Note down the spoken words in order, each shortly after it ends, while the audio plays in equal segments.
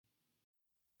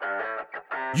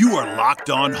You are Locked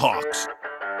On Hawks,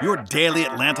 your daily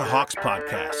Atlanta Hawks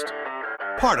podcast.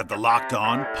 Part of the Locked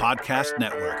On Podcast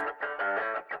Network.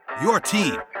 Your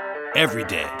team every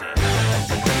day.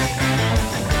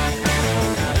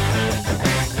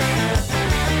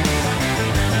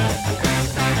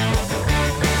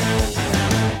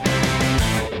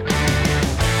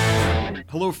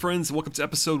 Hello, friends, and welcome to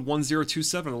episode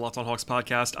 1027 of the Locked On Hawks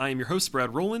podcast. I am your host,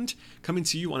 Brad Rowland, coming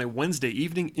to you on a Wednesday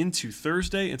evening into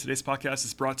Thursday, and today's podcast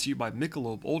is brought to you by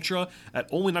Michelob Ultra. At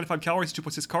only 95 calories,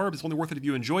 2.6 carbs, it's only worth it if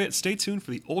you enjoy it. Stay tuned for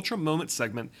the Ultra Moment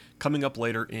segment coming up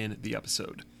later in the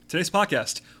episode. Today's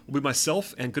podcast will be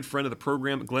myself and good friend of the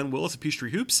program, Glen Willis of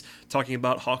Peachtree Hoops, talking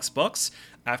about Hawks Bucks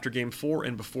after Game 4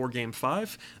 and before Game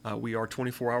 5. We are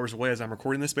 24 hours away as I'm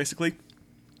recording this, basically,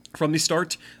 from the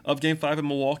start of Game 5 in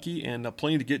Milwaukee, and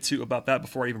plenty to get to about that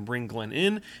before I even bring Glenn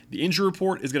in. The injury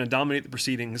report is going to dominate the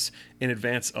proceedings in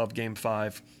advance of Game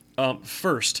 5.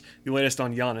 First, the latest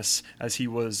on Giannis, as he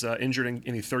was injured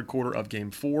in the third quarter of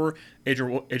Game 4.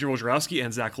 Adrian Wojnarowski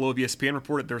and Zach Lowe of ESPN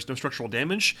reported there was no structural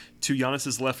damage to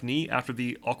Giannis' left knee after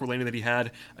the awkward landing that he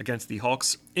had against the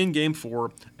Hawks in Game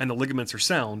 4, and the ligaments are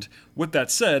sound. With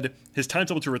that said, his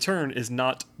timetable to return is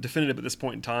not definitive at this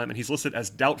point in time, and he's listed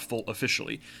as doubtful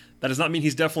officially. That does not mean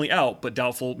he's definitely out, but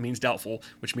doubtful means doubtful,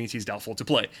 which means he's doubtful to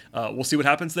play. We'll see what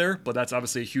happens there, but that's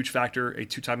obviously a huge factor. A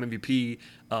two-time MVP,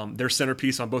 their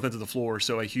centerpiece on both ends of the floor,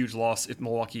 so a huge loss if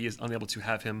Milwaukee is unable to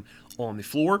have him on the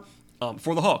floor.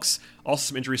 For the Hawks, also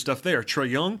some injury stuff there. Trae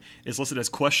Young is listed as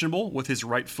questionable with his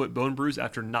right foot bone bruise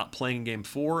after not playing in Game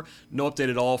 4. No update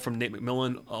at all from Nate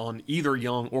McMillan on either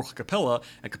Young or Capella.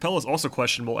 And Capella is also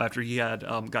questionable after he had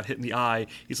got hit in the eye.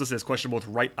 He's listed as questionable with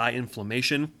right eye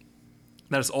inflammation.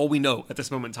 That is all we know at this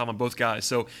moment in time on both guys.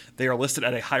 So they are listed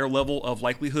at a higher level of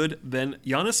likelihood than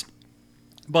Giannis.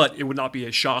 But it would not be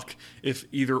a shock if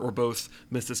either or both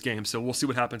miss this game. So we'll see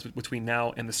what happens between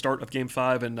now and the start of Game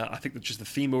 5. And I think that just the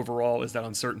theme overall is that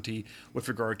uncertainty with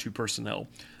regard to personnel.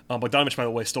 Bogdanovich, by the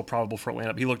way, is still probable for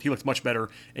Atlanta. But he looked much better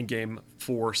in Game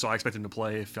 4, so I expect him to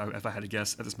play if I had to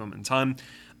guess at this moment in time.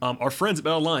 Our friends at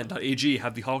BetOnline.ag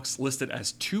have the Hawks listed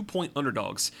as 2-point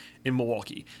underdogs in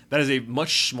Milwaukee. That is a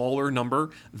much smaller number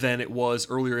than it was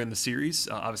earlier in the series.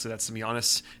 Obviously, that's some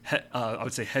Giannis, I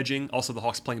would say, hedging. Also, the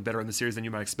Hawks playing better in the series than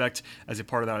you might expect as a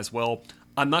part of that as well.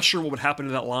 I'm not sure what would happen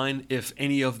to that line if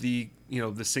any of the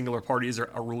singular parties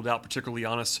are ruled out, particularly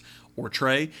Giannis or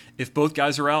Trae. If both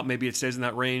guys are out, maybe it stays in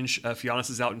that range. If Giannis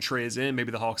is out and Trae is in,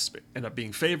 maybe the Hawks end up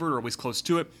being favored or at least close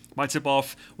to it. My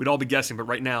tip-off, we'd all be guessing, but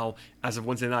right now, as of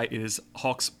Wednesday night, it is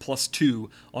Hawks +2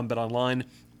 on BetOnline.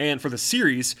 And for the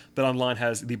series, BetOnline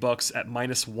has the Bucks at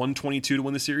 -122 to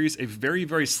win the series, a very,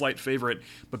 very slight favorite,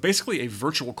 but basically a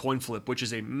virtual coin flip, which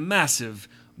is a massive,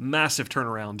 massive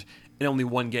turnaround in only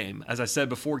one game. As I said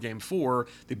before Game 4,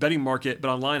 the betting market,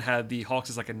 BetOnline had the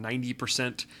Hawks as like a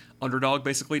 90% underdog,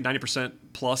 basically 90%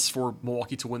 plus for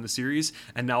Milwaukee to win the series,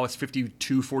 and now it's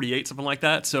 52-48, something like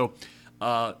that. So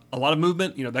a lot of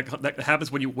movement. That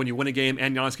happens when you win a game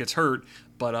and Giannis gets hurt.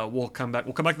 But we'll come back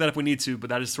to that if we need to.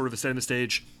 But that is sort of the setting the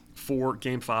stage for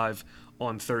Game 5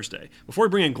 on Thursday. Before we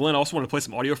bring in Glenn, I also want to play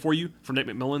some audio for you from Nate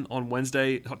McMillan on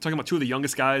Wednesday, talking about two of the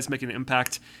youngest guys making an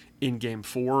impact in Game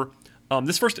 4.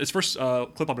 This first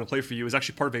clip I'm going to play for you is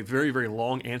actually part of a very, very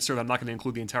long answer that I'm not going to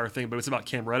include the entire thing, but it's about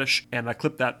Cam Reddish, and I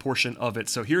clipped that portion of it.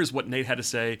 So here's what Nate had to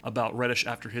say about Reddish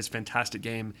after his fantastic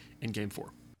game in Game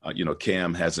 4.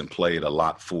 Cam hasn't played a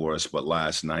lot for us, but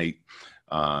last night,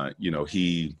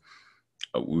 we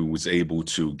was able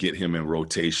to get him in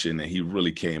rotation, and he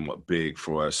really came up big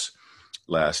for us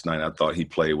last night. I thought he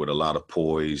played with a lot of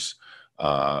poise,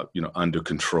 under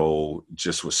control,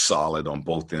 just was solid on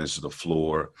both ends of the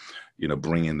floor,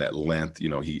 bringing that length.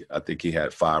 I think he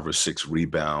had 5 or 6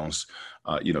 rebounds,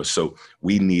 so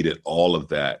we needed all of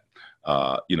that,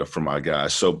 from our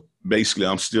guys. So basically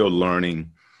I'm still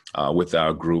learning with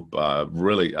our group.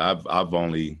 Really, I've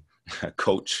only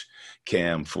coached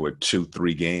Cam for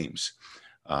 2-3 games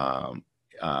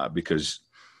because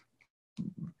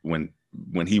when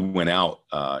he went out,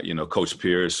 Coach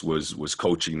Pierce was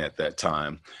coaching at that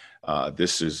time.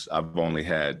 I've only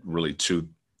had really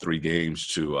 2-3 games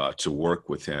to work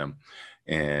with him,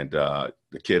 and the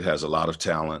kid has a lot of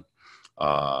talent,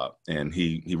 and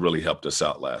he really helped us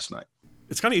out last night.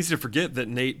 It's kind of easy to forget that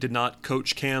Nate did not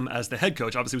coach Cam as the head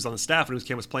coach. Obviously, he was on the staff and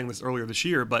Cam was playing this earlier this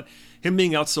year, but him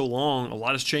being out so long, a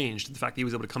lot has changed. The fact that he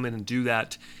was able to come in and do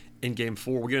that in Game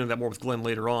 4. We'll get into that more with Glenn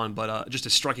later on, but just a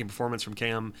striking performance from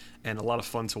Cam and a lot of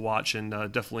fun to watch, and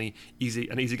definitely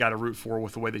an easy guy to root for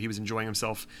with the way that he was enjoying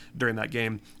himself during that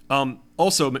game.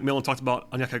 Also, McMillan talked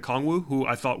about Onyeka Okongwu, who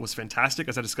I thought was fantastic,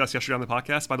 as I discussed yesterday on the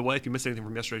podcast. By the way, if you missed anything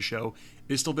from yesterday's show,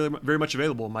 it is still very, very much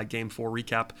available in my Game 4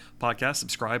 recap podcast.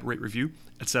 Subscribe, rate, review,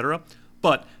 etc.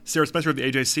 But Sarah Spencer of the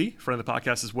AJC, friend of the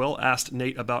podcast as well, asked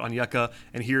Nate about Onyeka,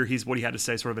 and here he's what he had to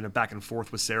say sort of in a back and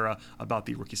forth with Sarah about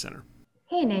the rookie center.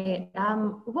 Hey, Nate.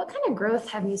 What kind of growth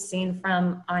have you seen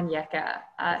from Onyeka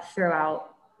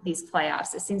throughout these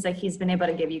playoffs? It seems like he's been able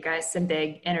to give you guys some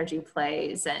big energy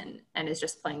plays and is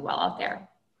just playing well out there.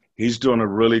 He's doing a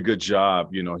really good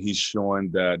job. He's showing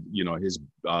that,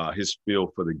 his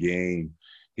feel for the game.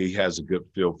 He has a good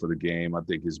feel for the game. I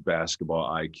think his basketball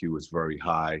IQ is very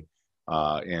high.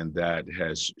 And that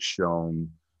has shown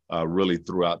really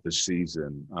throughout the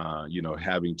season,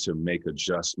 having to make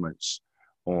adjustments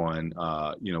on,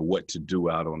 what to do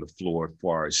out on the floor as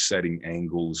far as setting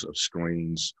angles of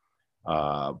screens,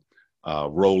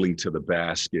 rolling to the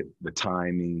basket, the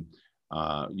timing,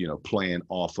 playing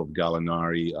off of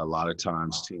Gallinari. A lot of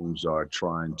times teams are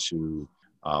trying to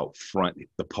front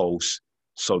the post,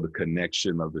 so the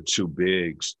connection of the two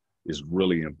bigs is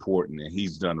really important, and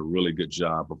he's done a really good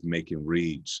job of making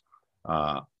reads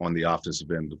on the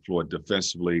offensive end of the floor.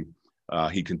 Defensively,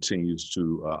 he continues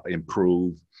to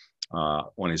improve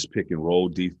on his pick and roll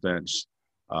defense.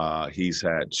 He's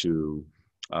had to,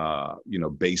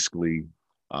 basically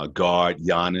guard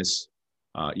Giannis.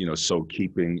 So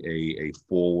keeping a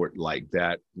forward like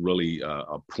that, really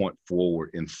a point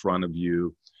forward in front of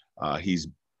you, he's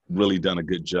really done a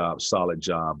good job, solid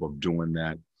job of doing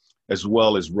that, as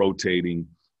well as rotating,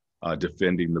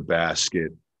 defending the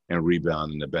basket, and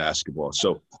rebounding the basketball.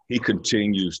 So he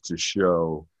continues to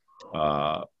show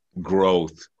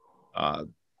growth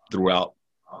throughout.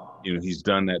 He's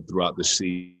done that throughout the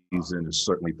season and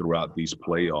certainly throughout these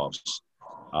playoffs,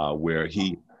 where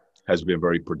he has been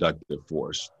very productive for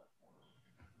us.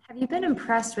 Have you been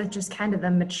impressed with just kind of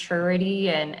the maturity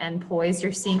and poise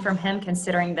you're seeing from him,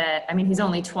 considering that, he's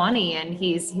only 20 and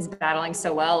he's battling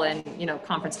so well in,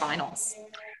 conference finals?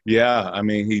 Yeah,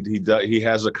 he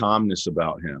has a calmness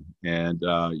about him, and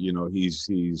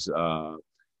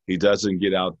he doesn't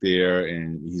get out there,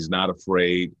 and he's not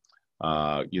afraid.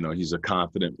 He's a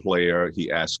confident player.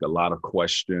 He asks a lot of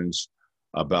questions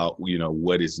about,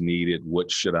 what is needed,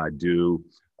 what should I do?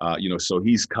 So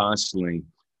he's constantly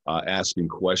asking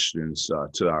questions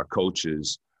to our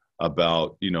coaches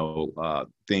about,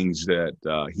 things that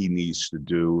he needs to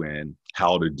do and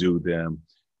how to do them.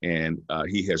 And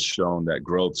he has shown that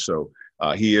growth. So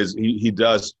he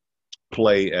does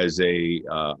play as a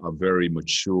very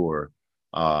mature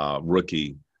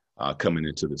rookie coming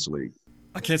into this league.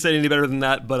 I can't say any better than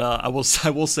that, but I will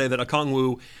say that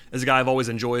Okongwu is a guy I've always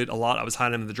enjoyed a lot. I was high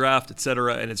on him in the draft,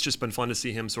 etc., and it's just been fun to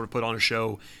see him sort of put on a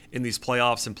show in these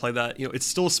playoffs and play that. It's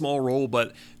still a small role,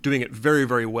 but doing it very,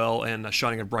 very well and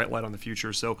shining a bright light on the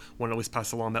future. So I want to at least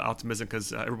pass along that optimism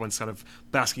because everyone's kind of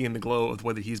basking in the glow of the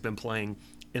way that he's been playing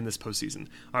in this postseason.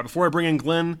 All right, before I bring in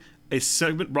Glenn, a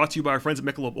segment brought to you by our friends at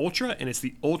Michelob Ultra, and it's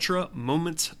the Ultra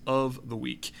Moment of the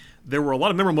Week. There were a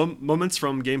lot of memorable moments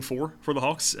from Game 4 for the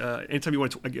Hawks. Anytime you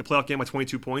win a playoff game by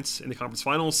 22 points in the conference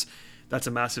finals, that's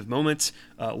a massive moment.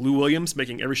 Lou Williams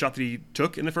making every shot that he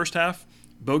took in the first half.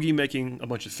 Bogey making a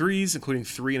bunch of threes, including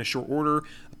 3 in a short order,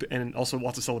 and also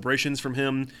lots of celebrations from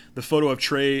him. The photo of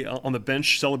Trey on the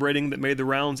bench celebrating that made the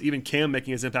rounds. Even Cam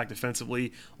making his impact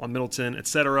defensively on Middleton,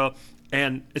 etc.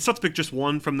 And it's tough to pick just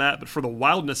one from that, but for the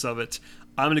wildness of it,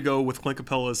 I'm going to go with Clint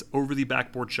Capella's over the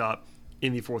backboard shot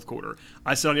in the fourth quarter.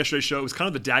 I said on yesterday's show, it was kind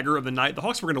of the dagger of the night. The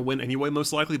Hawks were going to win anyway,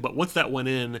 most likely, but once that went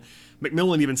in,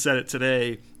 McMillan even said it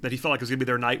today that he felt like it was going to be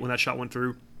their night when that shot went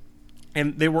through.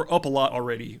 And they were up a lot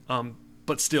already,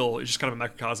 but still, it's just kind of a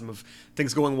microcosm of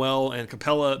things going well, and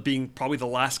Capella being probably the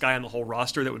last guy on the whole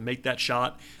roster that would make that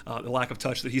shot, the lack of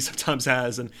touch that he sometimes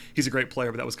has, and he's a great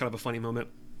player, but that was kind of a funny moment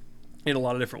in a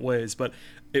lot of different ways. But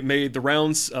it made the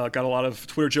rounds, got a lot of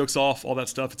Twitter jokes off, all that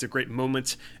stuff. It's a great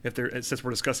moment since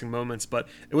we're discussing moments, but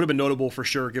it would have been notable for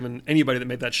sure given anybody that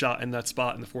made that shot in that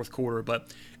spot in the fourth quarter.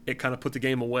 But it kind of put the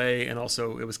game away, and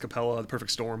also it was Capella, the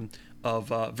perfect storm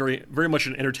of very, very much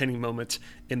an entertaining moment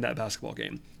in that basketball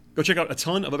game. Go check out a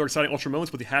ton of other exciting Ultra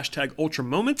Moments with the hashtag Ultra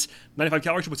Moment. 95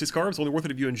 calories with 6 carbs, only worth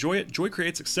it if you enjoy it. Joy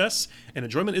creates success, and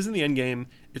enjoyment isn't the end game,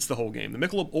 it's the whole game. The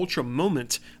Michelob Ultra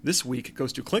Moment this week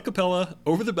goes to Clint Capella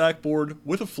over the backboard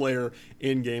with a flare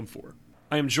in Game 4.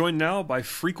 I am joined now by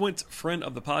frequent friend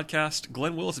of the podcast,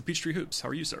 Glen Willis of Peachtree Hoops. How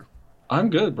are you, sir? I'm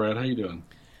good, Brad. How you doing?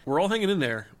 We're all hanging in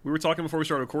there. We were talking before we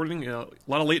started recording. A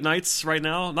lot of late nights right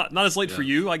now. Not as late for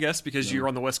you, I guess, because you're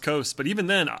on the West Coast. But even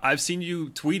then, I've seen you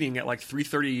tweeting at like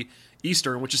 3:30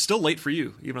 Eastern, which is still late for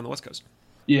you, even on the West Coast.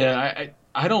 Yeah,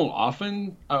 I don't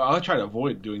often. I try to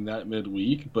avoid doing that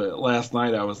midweek. But last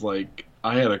night I was like,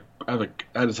 I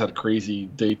just had a crazy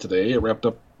day today. It wrapped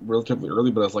up relatively early,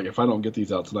 but I was like, if I don't get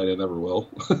these out tonight, I never will.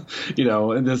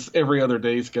 And this every other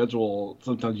day schedule.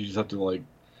 Sometimes you just have to like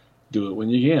do it when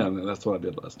you can, and that's what I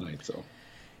did last night. So,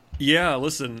 yeah,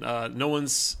 listen, no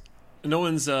one's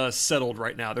settled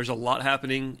right now. There's a lot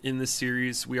happening in this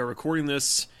series. We are recording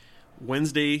this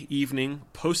Wednesday evening,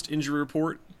 post-injury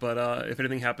report, but if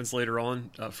anything happens later on,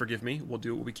 forgive me. We'll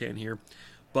do what we can here.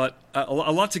 But a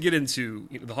lot to get into.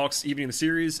 The Hawks evening the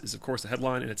series is, of course, the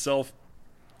headline in itself.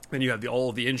 Then you have all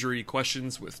of the injury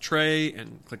questions with Trey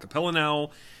and Clint Capella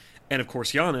now, and, of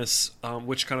course, Giannis,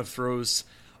 which kind of throws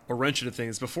a wrench into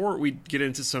things. Before we get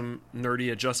into some nerdy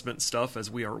adjustment stuff,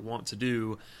 as we are wont to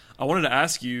do, I wanted to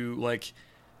ask you, like,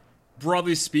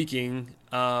 broadly speaking,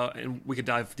 and we could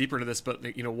dive deeper into this, but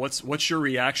what's your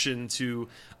reaction to?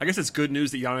 I guess it's good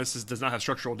news that Giannis does not have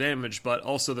structural damage, but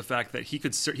also the fact that he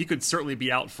could certainly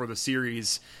be out for the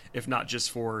series, if not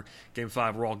just for Game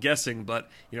 5. We're all guessing, but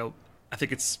I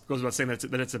think it goes without saying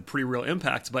that it's a pretty real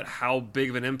impact. But how big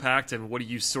of an impact, and what do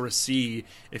you sort of see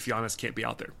if Giannis can't be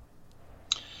out there?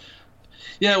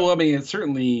 Yeah, well, I mean, it's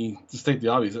certainly, to state the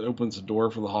obvious, it opens the door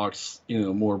for the Hawks,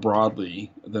 more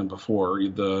broadly than before.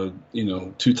 The,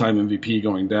 two-time MVP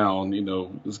going down,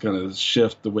 is going to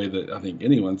shift the way that I think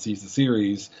anyone sees the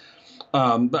series.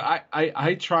 But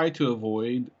I try to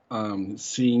avoid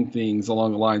seeing things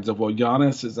along the lines of, well,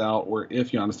 Giannis is out, or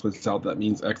if Giannis is out, that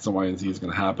means X and Y and Z is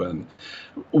going to happen.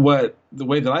 The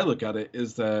way that I look at it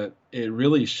is that it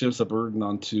really shifts a burden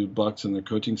onto the Bucks and their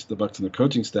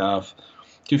coaching staff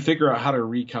to figure out how to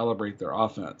recalibrate their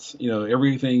offense.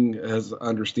 Everything has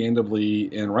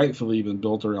understandably and rightfully been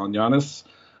built around Giannis,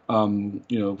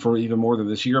 for even more than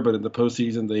this year. But in the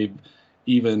postseason, they've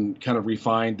even kind of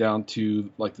refined down to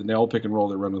like the nail pick and roll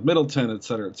they run with Middleton, et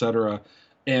cetera, et cetera.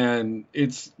 And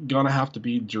it's going to have to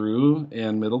be Drew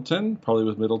and Middleton, probably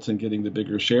with Middleton getting the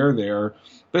bigger share there.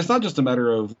 But it's not just a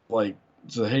matter of like,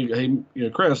 so, hey,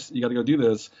 Chris, you got to go do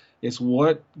this. It's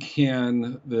what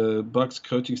can the Bucks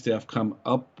coaching staff come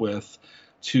up with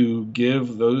to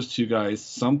give those two guys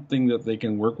something that they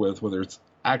can work with, whether it's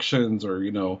actions or,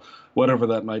 whatever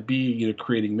that might be,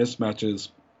 creating mismatches.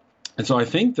 And so I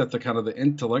think that the kind of the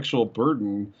intellectual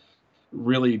burden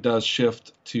really does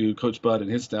shift to Coach Bud and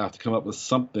his staff to come up with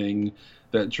something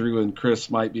that Drew and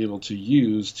Chris might be able to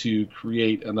use to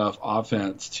create enough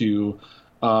offense to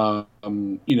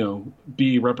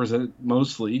be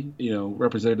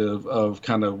representative of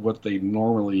kind of what they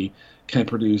normally can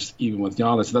produce, even with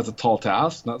Giannis. That's a tall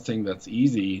task. Not saying that's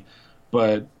easy,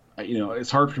 but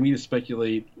it's hard for me to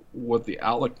speculate what the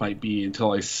outlook might be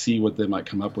until I see what they might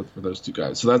come up with for those two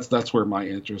guys. So that's where my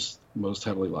interest most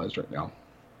heavily lies right now.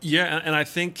 Yeah, and I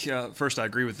think first I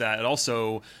agree with that, and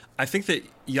also I think that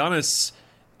Giannis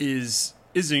is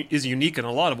unique in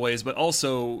a lot of ways, but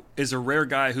also is a rare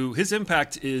guy who his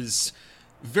impact is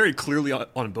very clearly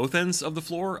on both ends of the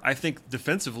floor. I think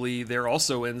defensively they're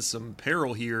also in some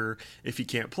peril here if he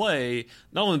can't play,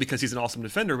 not only because he's an awesome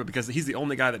defender, but because he's the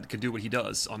only guy that can do what he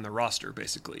does on the roster,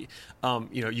 basically.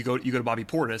 You go to Bobby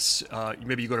Portis,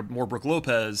 maybe you go to more Brook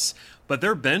Lopez, but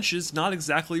their bench is not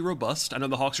exactly robust. I know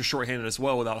the Hawks are shorthanded as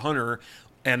well without Hunter,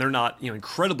 and they're not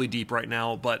incredibly deep right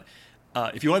now, but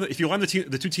if you line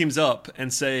the two teams up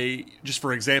and say, just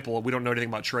for example, we don't know anything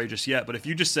about Trey just yet, but if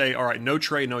you just say, all right, no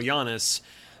Trey, no Giannis,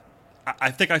 I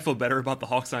think I feel better about the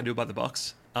Hawks than I do about the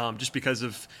Bucks, just because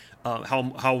of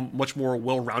how much more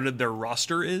well-rounded their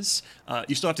roster is.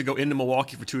 You still have to go into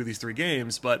Milwaukee for 2 of these 3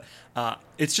 games, but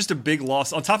it's just a big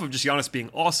loss. On top of just Giannis being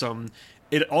awesome,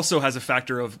 it also has a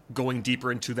factor of going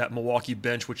deeper into that Milwaukee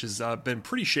bench, which has been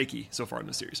pretty shaky so far in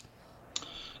the series.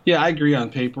 Yeah, I agree.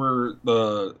 On paper,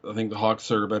 I think the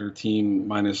Hawks are a better team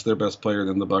minus their best player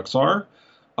than the Bucks are.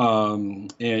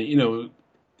 And the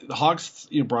Hawks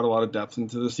brought a lot of depth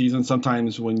into the season.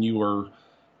 Sometimes when you are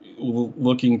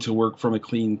looking to work from a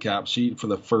clean cap sheet for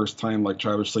the first time, like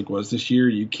Travis Lake was this year,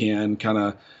 you can kind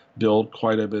of build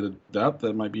quite a bit of depth.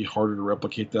 That might be harder to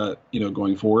replicate that,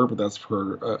 going forward, but that's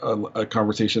for a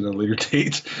conversation at a later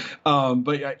date.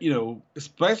 But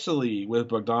especially with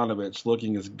Bogdanović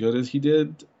looking as good as he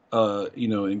did,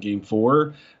 in Game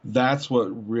 4, that's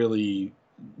what really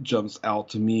jumps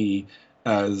out to me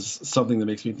as something that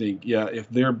makes me think, yeah, if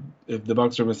the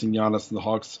Bucks are missing Giannis and the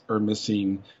Hawks are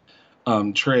missing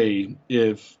Trey,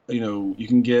 if you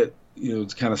can get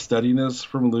kind of steadiness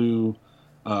from Lou,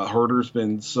 Herder's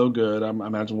been so good. I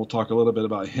imagine we'll talk a little bit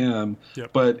about him.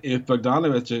 Yep. But if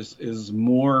Bogdanovich is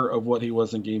more of what he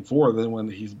was in Game 4 than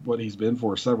what he's been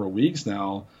for several weeks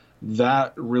now,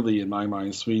 that really, in my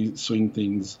mind, swing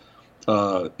things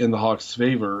in the Hawks'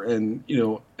 favor. And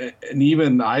and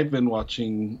even I've been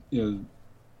watching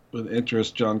with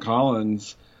interest John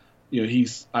Collins.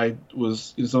 Some of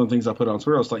the things I put on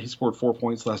Twitter. I was like, he scored 4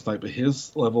 points last night, but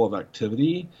his level of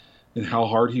activity and how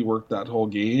hard he worked that whole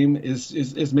game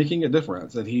is making a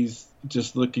difference. And he's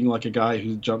just looking like a guy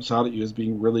who jumps out at you as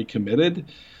being really committed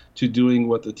to doing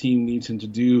what the team needs him to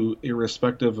do,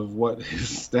 irrespective of what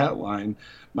his stat line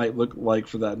might look like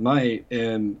for that night.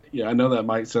 And I know that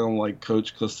might sound like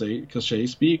Coach cliche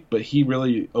speak, but he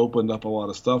really opened up a lot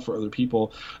of stuff for other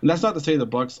people. And that's not to say the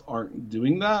Bucks aren't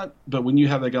doing that, but when you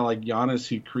have a guy like Giannis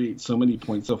who creates so many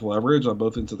points of leverage on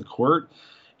both ends of the court,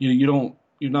 you don't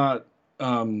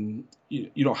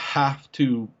have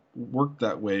to work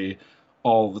that way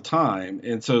all the time.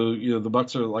 And so, the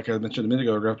Bucks are, like I mentioned a minute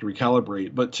ago, are going to have to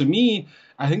recalibrate. But to me,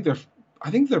 I think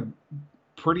they're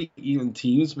pretty even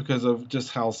teams because of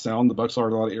just how sound the Bucks are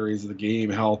in a lot of areas of the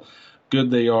game, how good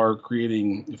they are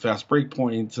creating fast break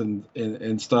points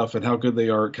and stuff, and how good they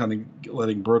are kind of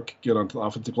letting Brook get onto the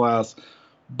offensive glass.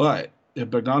 But if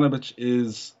Bogdanovich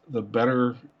is the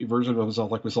better version of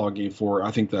himself, like we saw in Game 4, I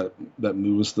think that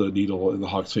moves the needle in the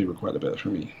Hawks' favor quite a bit for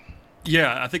me.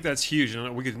 Yeah, I think that's huge,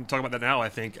 and we can talk about that now. I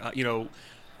think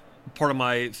part of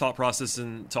my thought process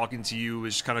in talking to you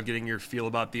is kind of getting your feel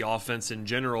about the offense in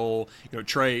general.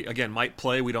 Trey, again, might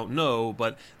play, we don't know,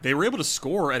 but they were able to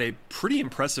score at a pretty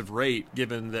impressive rate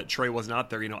given that Trey wasn't out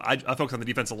there. I focus on the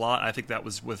defense a lot. I think that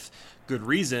was with good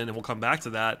reason, and we'll come back to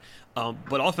that.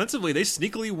 But offensively, they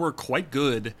sneakily were quite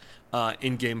good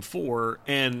in Game 4,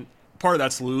 and part of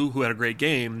that's Lou, who had a great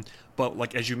game. But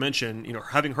like as you mentioned,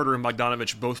 having Herder and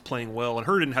Bogdanovich both playing well, and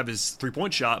Herder didn't have his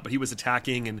 3-point shot, but he was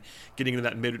attacking and getting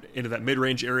into that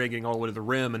mid-range area, getting all the way to the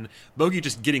rim, and Bogey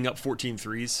just getting up 14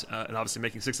 threes and obviously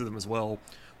making 6 of them as well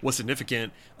was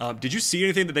significant. Did you see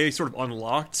anything that they sort of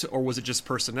unlocked, or was it just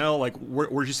personnel? Like where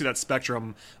did you see that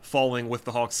spectrum falling with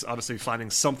the Hawks obviously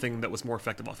finding something that was more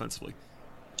effective offensively?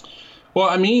 Well,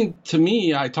 I mean, to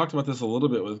me, I talked about this a little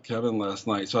bit with Kevin last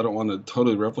night, so I don't want to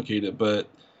totally replicate it, but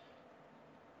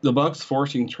the Bucks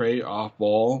forcing Trey off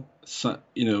ball,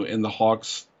 and the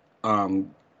Hawks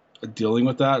dealing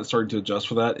with that, starting to adjust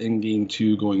for that in Game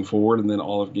 2 going forward, and then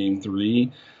all of Game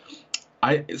 3.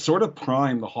 It sort of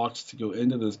primed the Hawks to go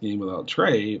into this game without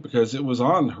Trey because it was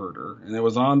on Herder, and it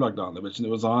was on Bogdanovich, and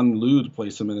it was on Lou to play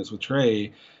some minutes with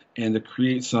Trey and to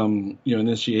create some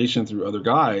initiation through other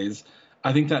guys.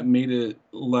 I think that made it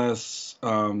less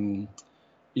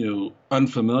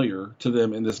unfamiliar to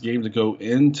them in this game to go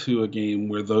into a game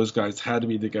where those guys had to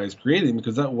be the guys creating,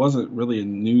 because that wasn't really a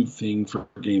new thing for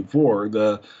Game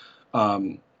 4.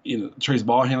 Trey's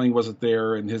ball handling wasn't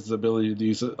there, and his ability to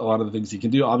do a lot of the things he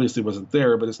can do obviously wasn't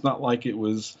there, but it's not like it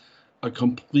was a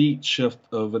complete shift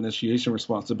of initiation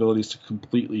responsibilities to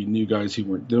completely new guys who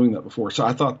weren't doing that before. So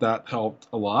I thought that helped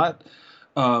a lot.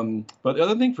 But the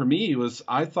other thing for me was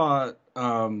I thought,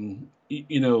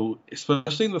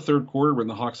 especially in the third quarter when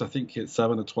the Hawks, I think, hit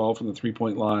 7 of 12 from the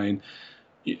 3-point line,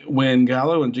 when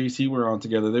Gallo and JC were on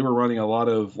together, they were running a lot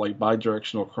of like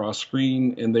bi-directional cross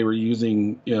screen, and they were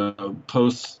using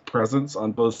post presence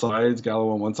on both sides, Gallo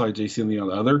on one side, JC on the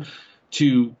other,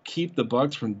 to keep the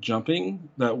Bucks from jumping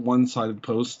that one-sided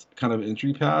post kind of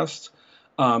entry pass.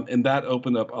 And that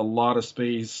opened up a lot of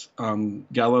space.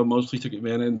 Gallo mostly took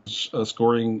advantage of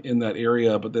scoring in that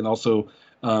area, but then also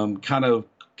kind of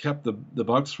kept the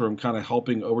Bucks from kind of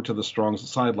helping over to the strong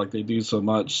side like they do so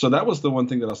much. So that was the one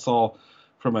thing that I saw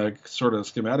from a sort of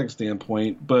schematic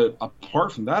standpoint. But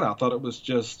apart from that, I thought it was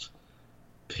just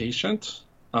patient,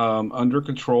 under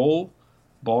control,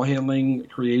 ball handling,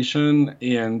 creation,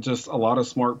 and just a lot of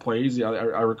smart plays.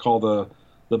 I recall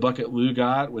the bucket Lou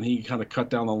got when he kind of cut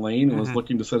down the lane and was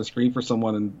looking to set a screen for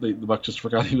someone, and the Bucks just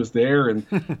forgot he was there, and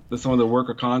some of the work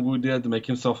Okongwu did to make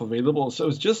himself available. So it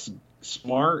was just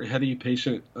smart, heady,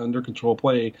 patient, under control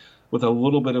play with a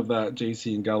little bit of that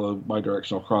JC and Gallo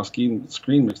bidirectional cross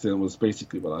screen mixed in was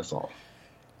basically what I saw.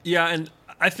 Yeah, and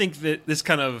I think that this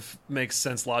kind of makes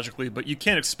sense logically, but you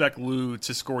can't expect Lou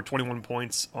to score 21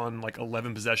 points on like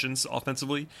 11 possessions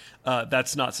offensively.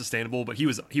 That's not sustainable, but he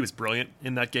was brilliant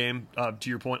in that game. To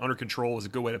your point, under control is a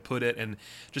good way to put it, and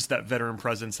just that veteran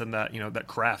presence and that that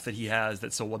craft that he has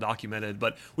that's so well documented.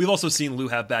 But we've also seen Lou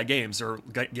have bad games, or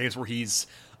games where he's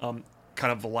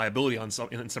kind of a liability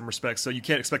in some respects. So you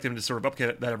can't expect him to sort of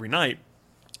upget that every night.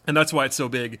 And that's why it's so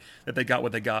big that they got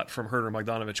what they got from Herder and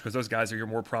Bogdanovich, because those guys are your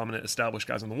more prominent, established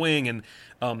guys on the wing. And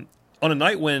on a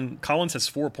night when Collins has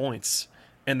 4 points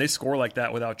and they score like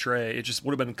that without Trey. It just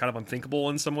would have been kind of unthinkable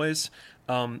in some ways.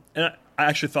 And I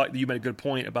actually thought that you made a good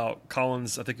point about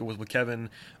Collins. I think it was with Kevin,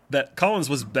 that Collins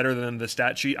was better than the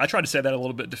stat sheet. I tried to say that a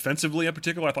little bit defensively in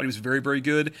particular. I thought he was very, very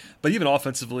good. But even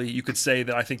offensively, you could say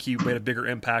that I think he made a bigger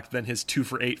impact than his 2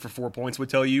 for 8 for 4 points would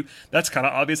tell you. That's kind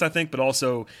of obvious, I think, but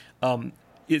also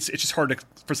it's just hard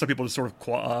for some people to sort of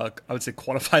I would say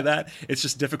quantify that. It's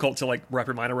just difficult to like wrap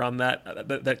your mind around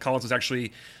that Collins was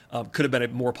actually could have been a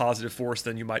more positive force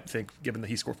than you might think, given that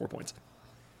he scored 4 points.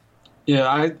 Yeah,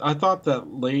 I thought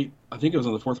that late. I think it was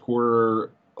in the fourth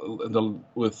quarter,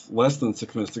 with less than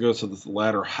 6 minutes to go, so this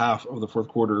latter half of the fourth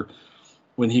quarter,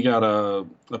 when he got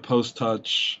a post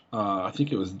touch. I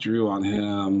think it was Drew on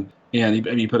him, and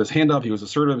he put his hand up. He was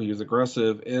assertive. He was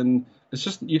aggressive, and it's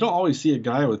just you don't always see a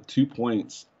guy with 2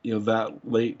 points, that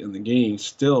late in the game,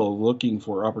 still looking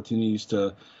for opportunities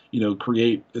to,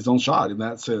 create his own shot in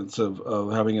that sense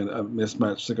of having a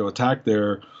mismatch to go attack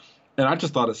there. And I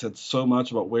just thought it said so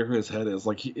much about where his head is.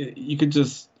 Like you could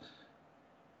just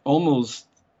almost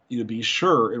be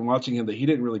sure in watching him that he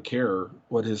didn't really care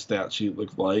what his stat sheet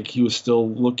looked like. He was still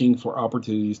looking for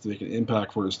opportunities to make an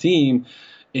impact for his team.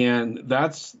 And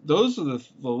those are the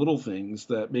little things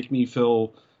that make me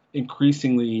feel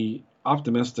increasingly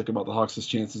optimistic about the Hawks'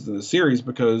 chances in the series,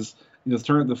 because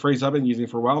the phrase I've been using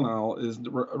for a while now is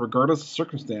regardless of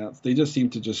circumstance, they just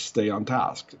seem to just stay on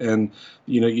task. And,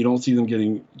 you don't see them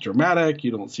getting dramatic.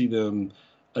 You don't see them,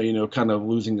 kind of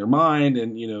losing their mind.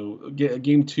 And,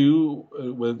 game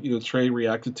 2 with, Trey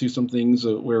reacted to some things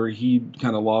where he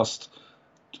kind of lost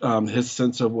his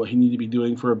sense of what he needed to be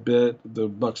doing for a bit. The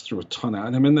Bucks threw a ton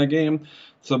at him in that game.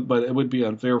 But it would be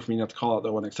unfair for me not to call out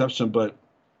that one exception. But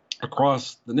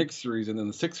across the Knicks series and then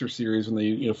the Sixers series, when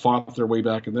they fought their way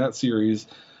back in that series,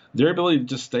 their ability to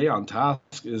just stay on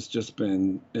task has just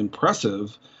been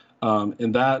impressive.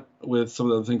 And that, with some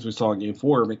of the things we saw in Game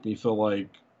 4, make me feel like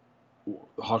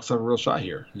the Hawks have a real shot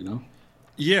here.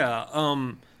 Yeah.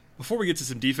 Before we get to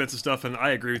some defensive stuff, and I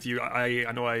agree with you,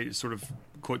 I know I sort of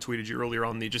quote tweeted you earlier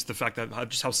on just the fact that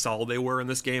just how solid they were in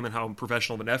this game and how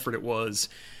professional of an effort it was.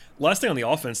 Last thing on the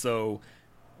offense, though.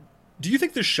 Do you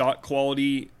think the shot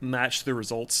quality matched the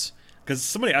results? Because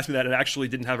somebody asked me that and actually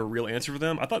didn't have a real answer for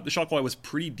them. I thought the shot quality was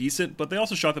pretty decent, but they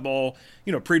also shot the ball,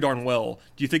 pretty darn well.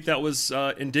 Do you think that was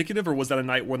indicative, or was that a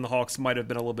night when the Hawks might have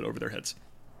been a little bit over their heads?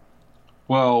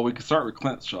 Well, we could start with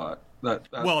Clint's shot. That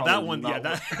one, yeah,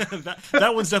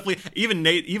 that one's definitely. Even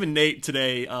Nate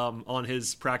today on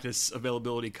his practice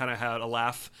availability kind of had a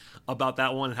laugh about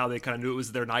that one and how they kind of knew it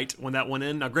was their night when that went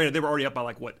in. Now, granted, they were already up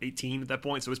by 18 at that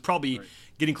point, so it was probably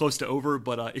getting close to over.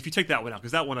 But if you take that one out,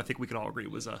 because that one I think we can all agree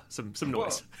was some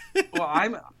noise.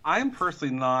 Well, I'm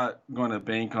personally not going to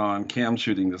bank on Cam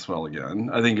shooting this well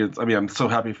again. I think I'm so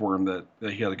happy for him that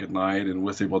he had a good night and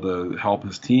was able to help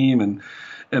his team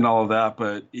and all of that.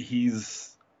 But he's,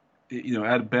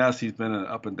 at best, he's been an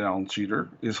up and down shooter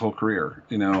his whole career,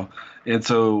 and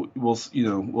so we'll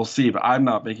see. But I'm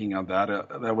not banking on that.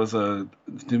 That was to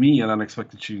me, an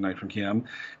unexpected shooting night from Cam.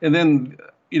 And then,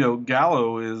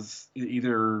 Gallo is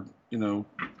either, on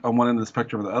one end of the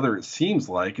spectrum or the other, it seems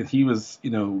like, and he was,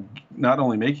 not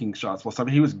only making shots,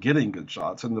 he was getting good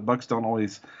shots, and the Bucks don't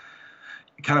always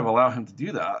kind of allow him to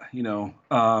do that,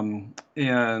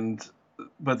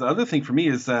 but the other thing for me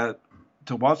is that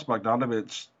to watch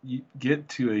Bogdanović get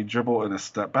to a dribble and a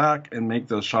step back and make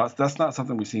those shots, that's not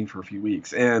something we've seen for a few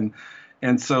weeks. And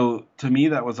so to me,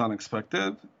 that was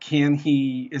unexpected.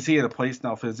 Is he at a place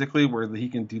now physically where he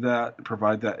can do that and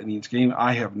provide that in each game?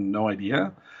 I have no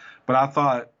idea. But I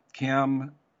thought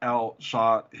Cam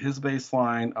outshot his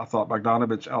baseline. I thought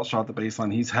Bogdanović outshot the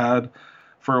baseline he's had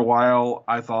for a while.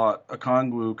 I thought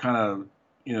Okongwu kind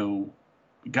of,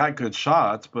 got good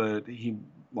shots, but he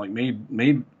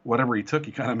made whatever he took,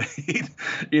 he kind of made,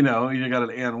 he got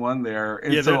an and one there.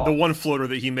 And yeah, the one floater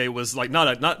that he made was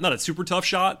not a super tough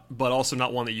shot, but also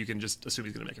not one that you can just assume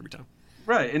he's going to make every time.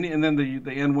 Right, and then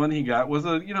the and one he got was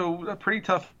a pretty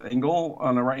tough angle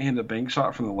on a right-handed bank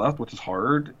shot from the left, which is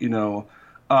hard, But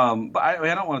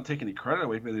I don't want to take any credit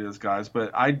away from any of those guys,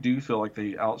 but I do feel like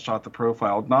they outshot the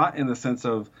profile, not in the sense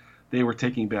of they were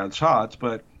taking bad shots,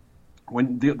 but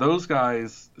when those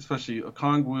guys, especially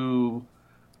Okongwu,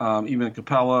 even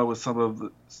Capella, with some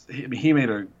of he made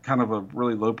a kind of a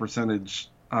really low percentage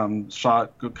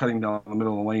shot cutting down the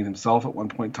middle of the lane himself at one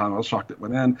point in time. I was shocked it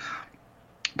went in.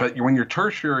 But when your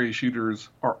tertiary shooters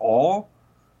are all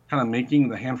kind of making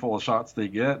the handful of shots they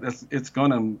get, it's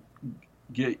going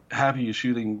to have you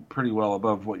shooting pretty well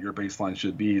above what your baseline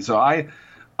should be. So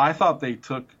I thought they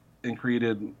took and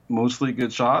created mostly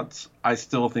good shots. I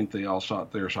still think they all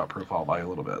shot their shot profile by a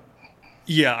little bit.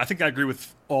 Yeah, I think I agree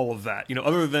with all of that.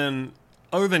 Other than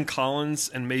other than Collins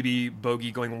and maybe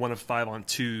Bogey going 1 of 5 on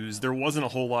twos, there wasn't a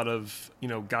whole lot of,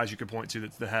 guys you could point to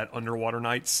that had underwater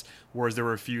nights, whereas there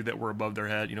were a few that were above their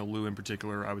head, Lou in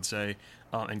particular, I would say,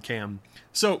 and Cam.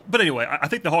 So, but anyway, I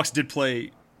think the Hawks did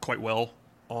play quite well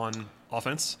on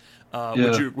offense.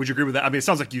 Would you agree with that? I mean, it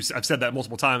sounds like I've said that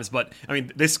multiple times, but I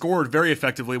mean, they scored very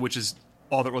effectively, which is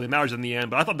all that really matters in the end.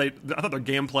 But I thought their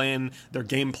game plan,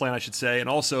 I should say, and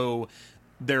also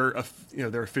their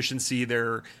efficiency,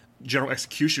 their general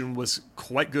execution was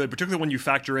quite good, particularly when you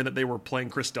factor in that they were playing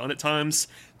Chris Dunn at times.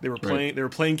 They were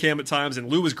playing Cam at times, and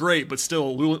Lou was great, but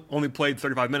still Lou only played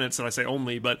 35 minutes, and I say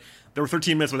only, but there were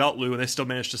 13 minutes without Lou, and they still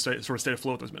managed to stay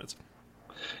afloat those minutes.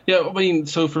 Yeah, I mean,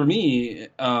 so for me,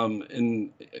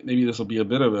 and maybe this will be a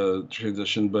bit of a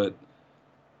transition, but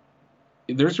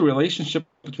there's a relationship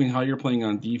between how you're playing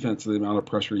on defense and the amount of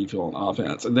pressure you feel on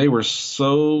offense. And they were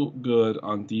so good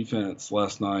on defense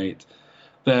last night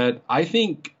that I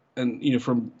think, and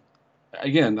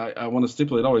I want to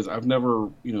stipulate always, I've never,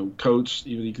 coached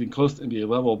even close to NBA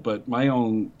level, but my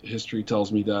own history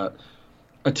tells me that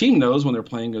a team knows when they're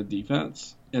playing good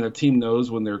defense, and a team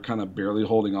knows when they're kind of barely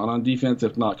holding on defense,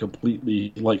 if not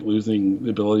completely losing the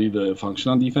ability to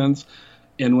function on defense.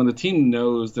 And when the team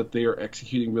knows that they are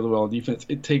executing really well on defense,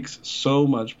 it takes so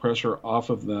much pressure off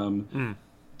of them,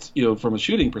 from a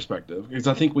shooting perspective. Because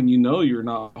I think when you're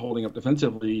not holding up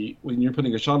defensively, when you're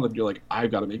putting a shot up, you're like,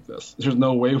 I've got to make this. There's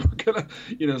no way we're going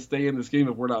to, stay in this game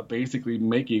if we're not basically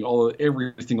making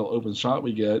every single open shot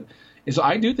we get. And so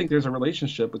I do think there's a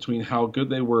relationship between how good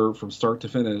they were from start to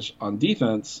finish on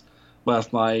defense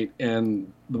last night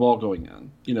and the ball going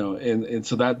in, and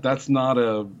so that's not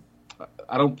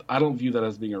I don't view that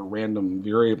as being a random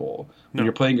variable. When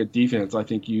you're playing a defense, I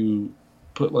think you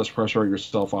put less pressure on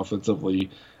yourself offensively,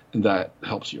 and that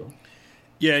helps you.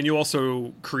 Yeah, and you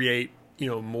also create,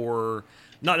 more,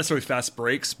 not necessarily fast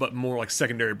breaks, but more like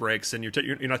secondary breaks, and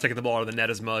you're not taking the ball out of the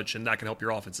net as much, and that can help your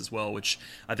offense as well, which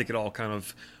I think it all kind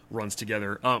of runs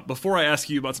together. Before I ask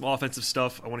you about some offensive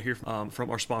stuff, I want to hear from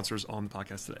our sponsors on the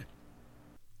podcast today.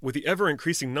 With the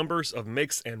ever-increasing numbers of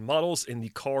makes and models in the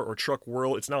car or truck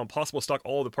world, it's now impossible to stock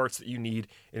all of the parts that you need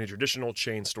in a traditional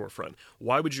chain storefront.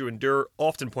 Why would you endure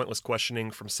often pointless questioning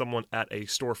from someone at a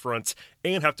storefront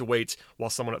and have to wait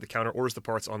while someone at the counter orders the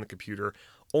parts on the computer,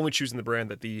 only choosing the brand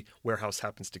that the warehouse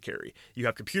happens to carry? You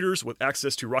have computers with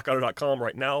access to rockauto.com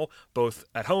right now, both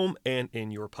at home and in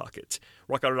your pocket.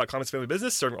 Rockauto.com is family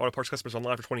business, serving auto parts customers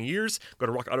online for 20 years. Go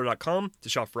to rockauto.com to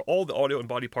shop for all the audio and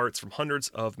body parts from hundreds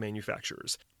of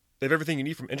manufacturers. They have everything you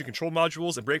need from engine control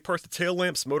modules and brake parts to tail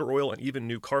lamps, motor oil, and even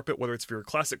new carpet. Whether it's for your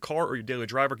classic car or your daily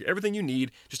driver, get everything you need,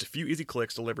 just a few easy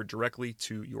clicks delivered directly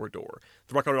to your door.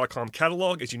 The RockAuto.com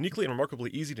catalog is uniquely and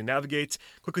remarkably easy to navigate.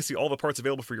 Quickly see all the parts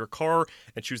available for your car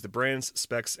and choose the brands,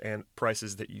 specs, and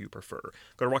prices that you prefer.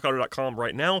 Go to RockAuto.com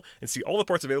right now and see all the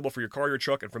parts available for your car or your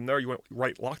truck, and from there you went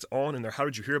right locked on in their How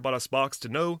Did You Hear About Us box to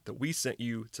know that we sent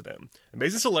you to them.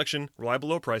 Amazing selection, reliable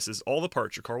low prices, all the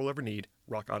parts your car will ever need.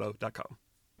 RockAuto.com.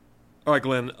 All right,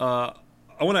 Glenn, I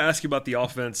want to ask you about the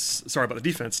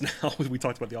defense now. We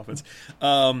talked about the offense.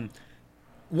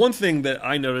 One thing that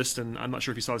I noticed, and I'm not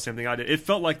sure if you saw the same thing I did, it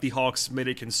felt like the Hawks made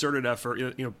a concerted effort,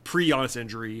 pre-Giannis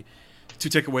injury, to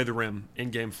take away the rim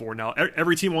in Game 4. Now,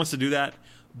 every team wants to do that,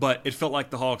 but it felt like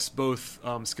the Hawks, both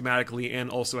schematically and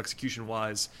also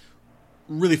execution-wise,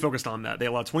 really focused on that. They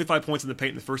allowed 25 points in the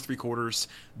paint in the first 3 quarters.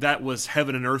 That was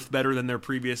heaven and earth better than their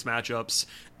previous matchups.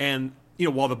 And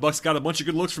while the Bucks got a bunch of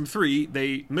good looks from 3,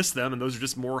 they missed them, and those are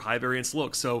just more high variance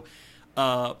looks. So,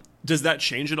 does that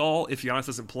change at all if Giannis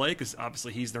doesn't play? Because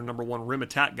obviously he's their number one rim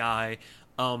attack guy.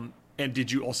 And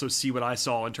did you also see what I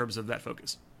saw in terms of that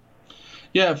focus?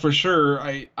 Yeah, for sure.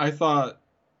 I thought,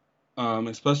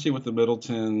 especially with the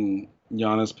Middleton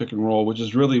Giannis pick and roll, which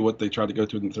is really what they tried to go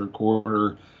to in the third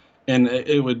quarter, and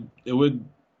it would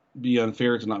be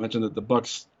unfair to not mention that the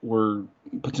Bucks were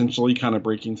potentially kind of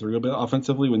breaking through a bit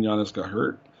offensively when Giannis got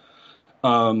hurt.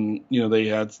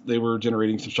 They were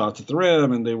generating some shots at the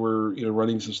rim, and they were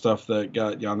running some stuff that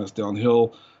got Giannis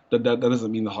downhill. That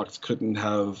doesn't mean the Hawks couldn't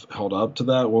have held up to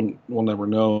that. We'll never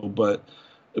know. But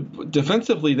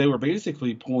defensively, they were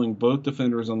basically pulling both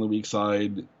defenders on the weak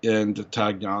side in to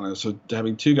tag Giannis. So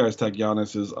having 2 guys tag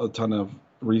Giannis is a ton of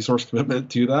resource commitment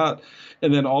to that.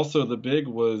 And then also the big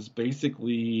was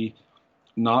basically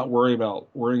not worrying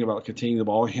about containing the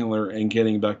ball handler and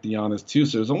getting back to Giannis too.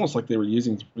 So it was almost like they were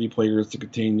using 3 players to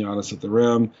contain Giannis at the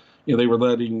rim. They were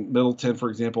letting Middleton, for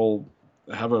example,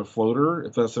 have a floater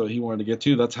if that's what he wanted to get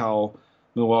to. That's how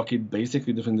Milwaukee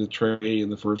basically defended Trae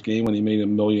in the first game when he made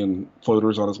 1 million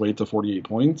floaters on his way to 48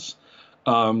 points.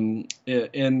 But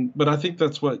I think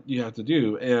that's what you have to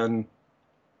do. And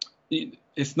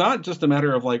it's not just a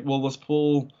matter of like, well, let's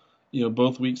pull,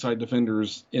 both weak side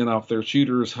defenders in off their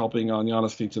shooters, helping on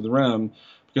Giannis getting to the rim.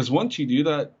 Because once you do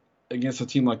that against a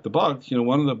team like the Bucks,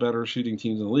 one of the better shooting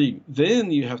teams in the league,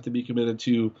 then you have to be committed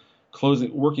to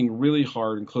working really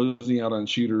hard and closing out on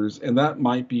shooters. And that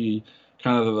might be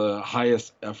kind of the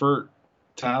highest effort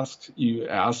task you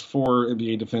ask for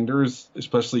NBA defenders,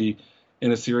 especially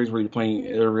in a series where you're playing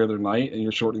every other night and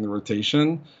you're shortening the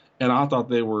rotation. And I thought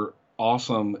they were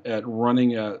awesome at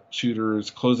running at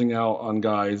shooters, closing out on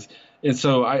guys. And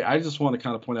so I just want to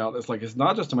kind of point out, it's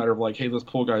not just a matter of like, hey, let's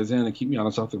pull guys in and keep me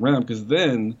honest off the rim, because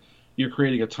then you're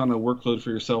creating a ton of workload for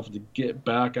yourself to get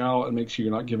back out and make sure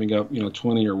you're not giving up,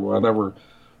 20 or whatever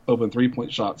open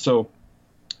 3-point shots. So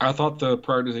I thought the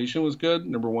prioritization was good.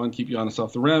 Number one, keep you honest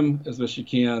off the rim as best you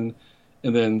can.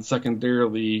 And then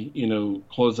secondarily,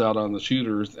 close out on the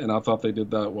shooters. And I thought they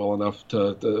did that well enough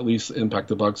to at least impact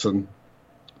the Bucks and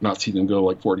not see them go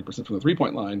like 40% from the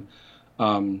 3-point line.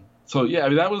 So yeah, I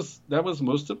mean, that was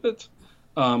most of it.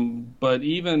 But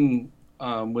even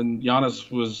when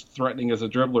Giannis was threatening as a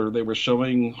dribbler, they were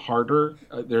showing harder.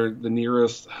 They're the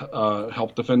nearest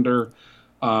help defender.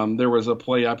 There was a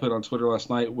play I put on Twitter last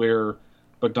night where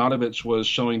Bogdanović was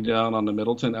showing down on the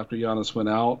Middleton after Giannis went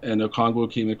out, and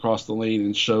Okongwu came across the lane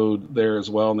and showed there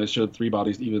as well, and they showed 3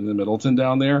 bodies even in the Middleton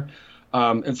down there.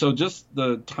 And so just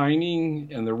the timing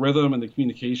and the rhythm and the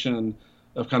communication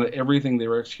of kind of everything they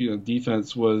were executing on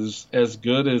defense was as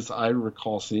good as I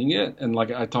recall seeing it. And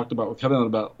like I talked about with Kevin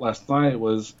about last night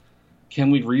was, can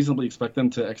we reasonably expect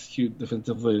them to execute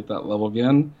defensively at that level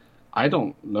again? I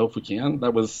don't know if we can.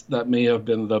 That may have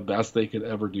been the best they could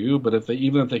ever do. But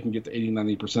even if they can get to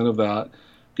 80-90% of that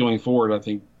going forward, I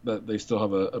think that they still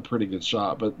have a pretty good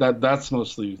shot. But that's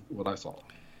mostly what I saw.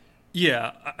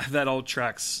 Yeah, that all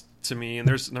tracks to me. And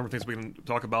there's a number of things we can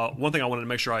talk about. One thing I wanted to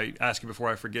make sure I ask you before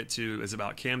I forget to is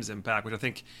about Cam's impact, which I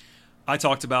think I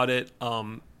talked about it.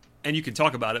 And you can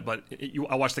talk about it, but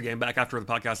I watched the game back after the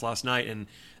podcast last night, and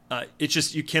it's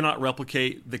just you cannot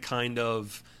replicate the kind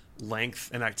of length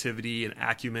and activity and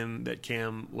acumen that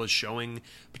Cam was showing,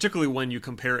 particularly when you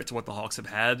compare it to what the Hawks have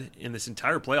had in this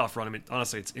entire playoff run. I mean,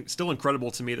 honestly, it's still incredible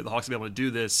to me that the Hawks have been able to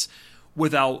do this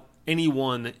without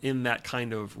anyone in that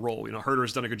kind of role.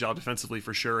 Herter's done a good job defensively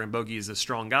for sure, and Bogey is a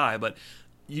strong guy, but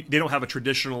they don't have a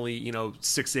traditionally, 6'8",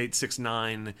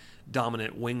 6'9"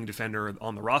 dominant wing defender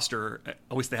on the roster.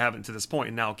 At least they haven't to this point.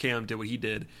 And now Cam did what he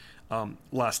did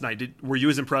last night. Were you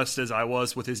as impressed as I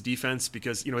was with his defense?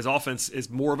 Because, his offense is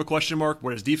more of a question mark,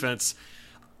 whereas his defense,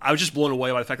 I was just blown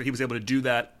away by the fact that he was able to do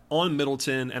that on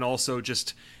Middleton and also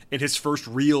just in his first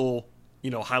real,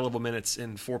 high-level minutes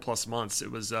in 4+ months.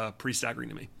 It was pretty staggering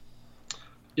to me.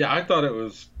 Yeah, I thought it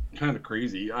was kind of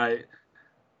crazy. I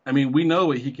mean, we know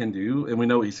what he can do, and we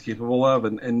know what he's capable of,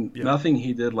 and nothing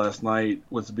he did last night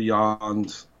was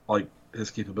beyond, like,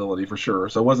 his capability for sure.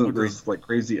 So it wasn't this, like,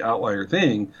 crazy outlier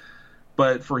thing.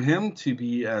 But for him to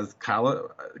be as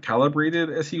calibrated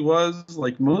as he was,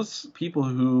 like most people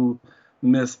who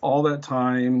miss all that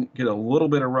time, get a little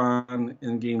bit of run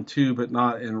in game 2, but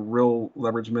not in real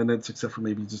leverage minutes, except for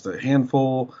maybe just a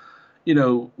handful.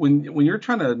 When you're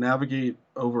trying to navigate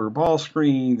over ball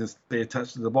screens and stay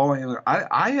attached to the ball handler,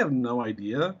 I have no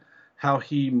idea how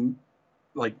he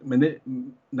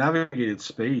navigated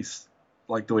space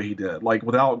like the way he did, like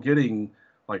without getting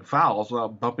like fouls,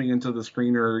 without bumping into the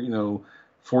screener,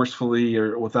 forcefully,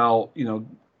 or without,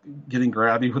 getting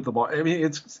grabby with the ball. I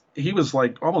mean, he was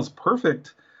like almost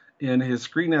perfect in his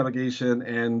screen navigation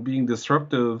and being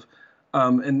disruptive.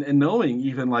 And knowing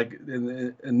even like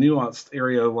in a nuanced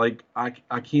area, like I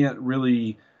can't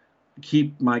really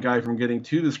keep my guy from getting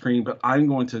to the screen, but I'm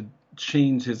going to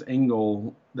change his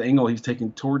angle, the angle he's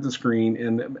taking toward the screen,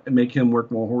 and make him work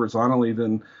more horizontally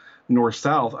than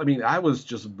north-south. I mean, I was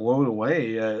just blown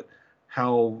away at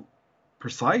how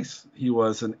precise he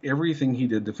was in everything he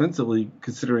did defensively,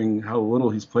 considering how little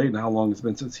he's played and how long it's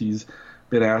been since he's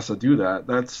been asked to do that.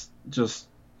 That's just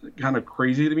kind of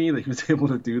crazy to me that he was able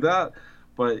to do that,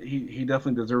 but he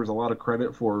definitely deserves a lot of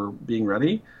credit for being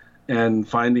ready and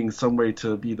finding some way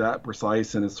to be that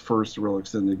precise in his first real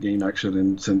extended game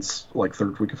action since like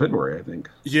third week of February, I think.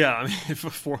 Yeah, I mean,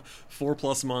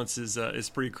 4+ months is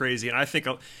pretty crazy, and I think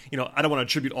I don't want to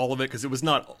attribute all of it because it was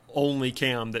not only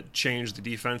Cam that changed the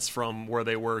defense from where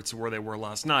they were to where they were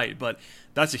last night, but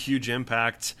that's a huge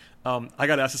impact. I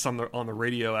got asked this on the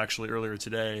radio actually earlier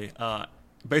today.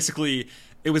 Basically,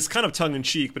 it was kind of tongue in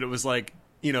cheek, but it was like,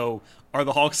 are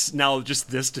the Hawks now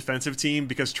just this defensive team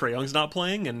because Trae Young's not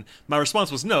playing? And my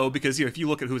response was no, because if you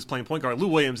look at who was playing point guard, Lou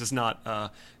Williams is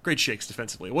not great shakes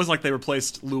defensively. It wasn't like they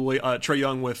replaced Trae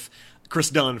Young with Chris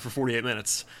Dunn for 48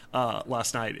 minutes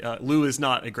last night. Lou is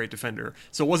not a great defender,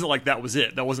 so it wasn't like that was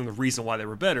it. That wasn't the reason why they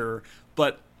were better.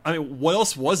 But I mean, what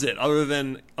else was it other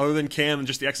than Cam and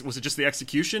just was it just the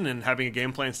execution and having a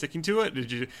game plan, sticking to it?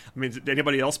 Did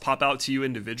anybody else pop out to you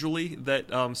individually that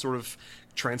sort of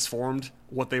transformed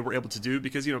what they were able to do?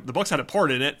 Because the Bucks had a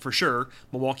part in it for sure.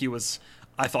 Milwaukee was,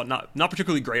 I thought, not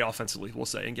particularly great offensively, we'll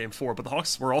say, in Game 4, but the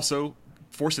Hawks were also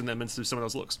forcing them into some of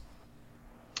those looks.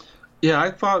 Yeah, I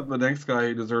thought the next guy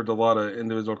who deserved a lot of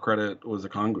individual credit was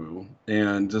Okongwu,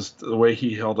 and just the way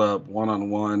he held up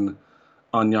one-on-one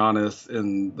on Giannis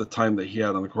and the time that he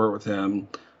had on the court with him.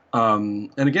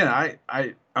 And again,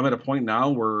 I'm at a point now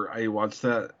where I watch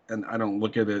that and I don't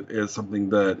look at it as something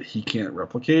that he can't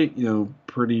replicate,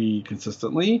 pretty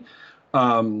consistently.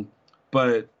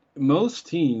 But most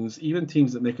teams, even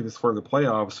teams that make it this far in the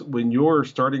playoffs, when your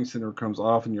starting center comes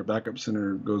off and your backup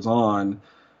center goes on,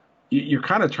 you're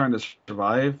kind of trying to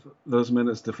survive those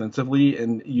minutes defensively,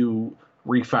 and you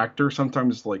refactor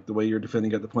sometimes like the way you're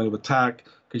defending at the point of attack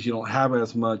because you don't have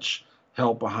as much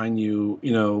help behind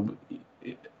you.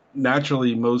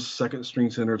 Naturally, most second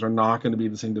string centers are not going to be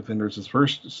the same defenders as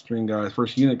first string guys,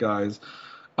 first unit guys.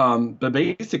 But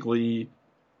basically,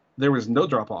 there was no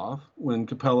drop off when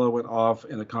Capella went off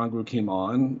and Okongwu came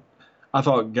on. I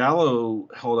thought Gallo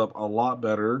held up a lot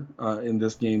better in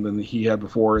this game than he had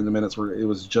before in the minutes where it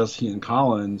was just he and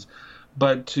Collins.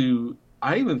 But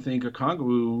I even think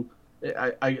Okongwu,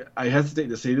 I hesitate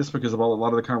to say this because of a lot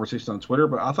of the conversation on Twitter,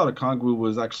 but I thought Okongwu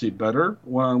was actually better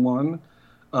one-on-one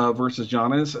versus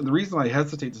Giannis. And the reason I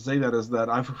hesitate to say that is that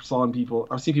I've seen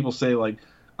people say like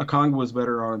Okongwu was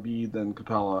better on Embiid than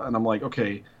Capella, and I'm like,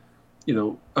 okay,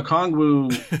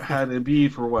 Okongwu had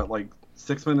Embiid for what, like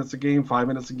 6 minutes a game, 5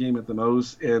 minutes a game at the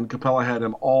most, and Capella had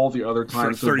him all the other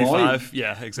time. For 35, volume,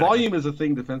 yeah, exactly. Volume is a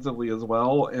thing defensively as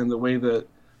well, and the way that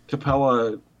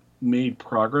Capella made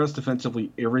progress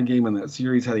defensively every game in that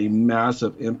series had a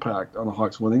massive impact on the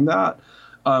Hawks winning that.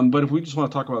 But if we just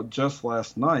want to talk about just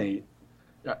last night,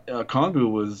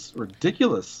 Okongwu was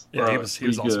ridiculous. Yeah, he was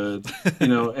good,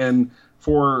 awesome. And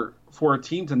for a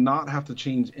team to not have to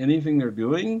change anything they're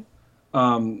doing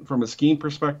from a scheme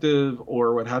perspective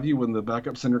or what have you, when the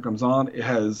backup center comes on, it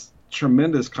has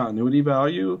tremendous continuity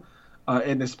value.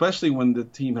 And especially when the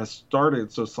team has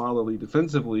started so solidly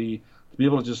defensively, to be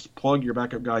able to just plug your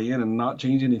backup guy in and not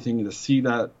change anything and to see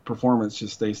that performance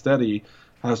just stay steady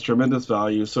has tremendous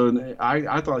value. So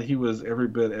I thought he was every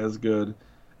bit as good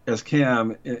as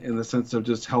Cam in the sense of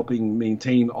just helping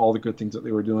maintain all the good things that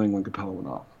they were doing when Capella went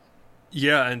off.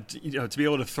 Yeah, and to be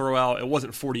able to throw out, it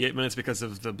wasn't 48 minutes because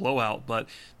of the blowout, but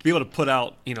to be able to put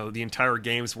out the entire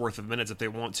game's worth of minutes if they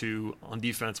want to on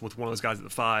defense with one of those guys at the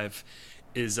 5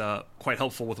 is quite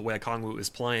helpful with the way Okongwu is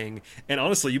playing. And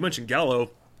honestly, you mentioned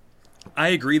Gallo. I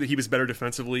agree that he was better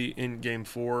defensively in Game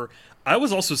 4. I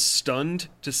was also stunned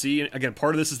to see, again,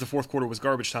 part of this is the fourth quarter was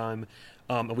garbage time,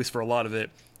 at least for a lot of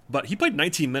it, but he played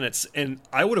 19 minutes, and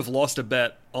I would have lost a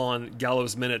bet on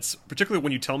Gallo's minutes, particularly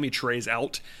when you tell me Trae's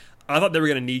out. I thought they were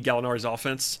going to need Gallinari's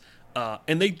offense,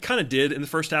 and they kind of did in the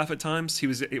first half at times.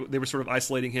 They were sort of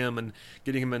isolating him and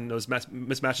getting him in those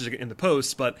mismatches in the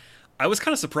post, but I was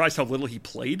kind of surprised how little he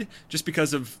played just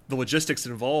because of the logistics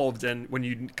involved and when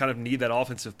you kind of need that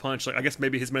offensive punch. Like, I guess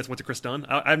maybe his minutes went to Chris Dunn.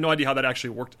 I have no idea how that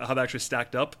actually worked, how that actually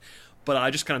stacked up, but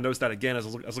I just kind of noticed that again as I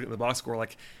was looking at the box score.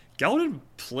 Like, Gallo didn't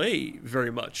play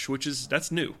very much,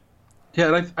 that's new.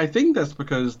 Yeah, and I think that's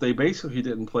because they basically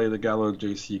didn't play the Gallo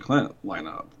JC Clint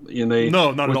lineup.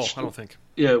 No, not at all. I don't think.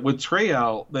 Yeah, with Trae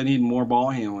out, they need more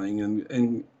ball handling,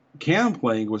 and Cam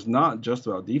playing was not just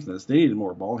about defense. They needed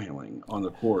more ball handling on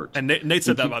the court. And Nate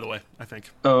said that, by the way, I think.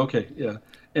 Oh, okay, yeah.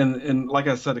 And like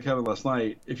I said to Kevin last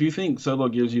night, if you think Solo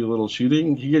gives you a little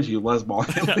shooting, he gives you less ball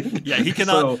handling. Yeah, he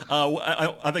cannot.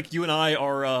 I think you and I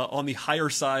are on the higher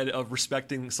side of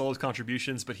respecting Solo's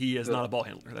contributions, but he is not a ball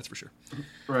handler, that's for sure.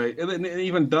 Right, and then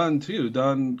even Dunn, too.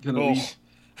 Dunn can at least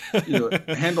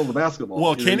handle the basketball.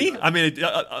 Well, can he? I mean,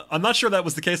 I'm not sure that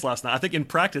was the case last night. I think in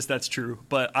practice that's true,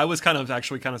 but I was kind of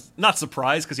not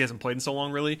surprised because he hasn't played in so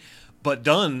long, really. But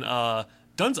Dunn's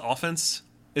offense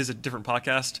is a different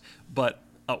podcast, but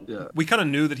we kind of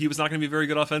knew that he was not going to be very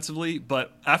good offensively.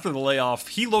 But after the layoff,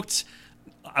 he looked,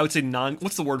 I would say,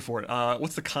 what's the word for it?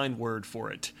 What's the kind word for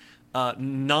it?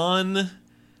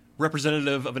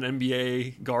 Non-representative of an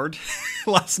NBA guard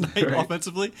last night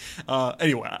offensively.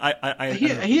 Anyway,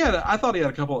 I thought he had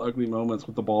a couple of ugly moments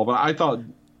with the ball, but I thought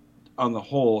on the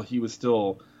whole he was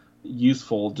still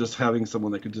useful just having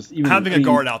someone that could just even having a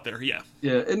guard out there. Yeah,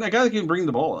 and a guy that can bring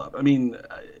the ball up. I mean,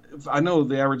 I know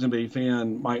the average NBA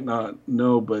fan might not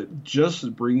know, but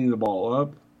just bringing the ball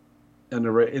up in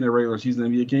a regular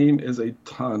season NBA game is a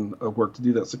ton of work to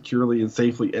do that securely and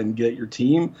safely and get your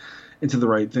team into the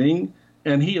right thing.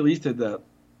 And he at least did that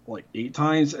like 8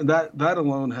 times, and that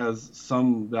alone has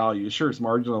some value. Sure, it's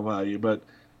marginal value, but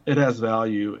it has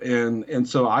value. And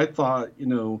so I thought,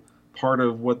 part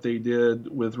of what they did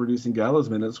with reducing Gallo's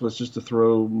minutes was just to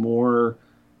throw more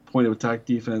point of attack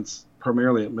defense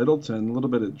primarily at Middleton, a little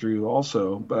bit at Drew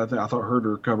also. But I thought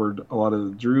Herter covered a lot of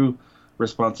the Drew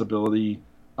responsibility.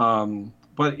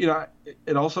 But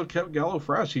it also kept Gallo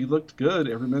fresh. He looked good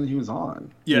every minute he was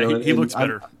on. Yeah, he looked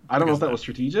better. I don't know if that was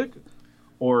strategic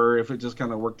or if it just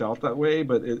kind of worked out that way,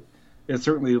 but it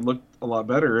certainly looked a lot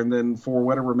better. And then for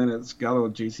whatever minutes Gallo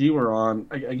and JC were on,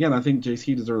 again, I think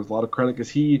JC deserves a lot of credit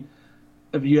because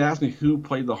if you ask me who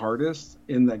played the hardest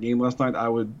in that game last night, I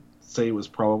would say it was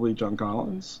probably John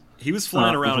Collins. He was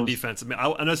flying around in defense. I mean, I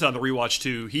noticed that on the rewatch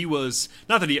too. He was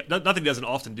not that he doesn't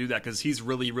often do that because he's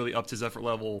really, really upped his effort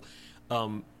level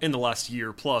in the last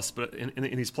year plus. But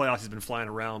in these playoffs, he's been flying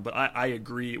around. But I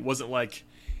agree, it wasn't like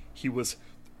he was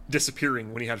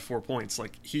disappearing when he had 4 points.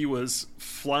 Like, he was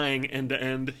flying end to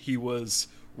end. He was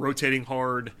rotating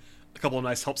hard. A couple of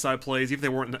nice help side plays, even if they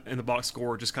weren't in the box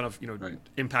score, just kind of right.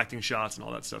 impacting shots and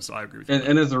all that stuff. So I agree with you.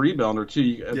 And as a rebounder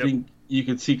too, I think you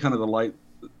could see kind of the light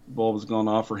bulb has gone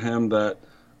off for him that,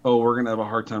 we're going to have a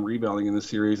hard time rebounding in this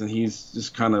series, and he's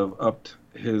just kind of upped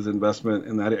his investment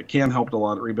in that. It can helped a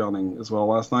lot at rebounding as well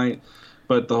last night,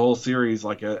 but the whole series,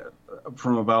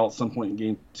 from about some point in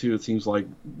game 2, it seems like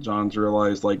John's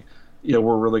realized we're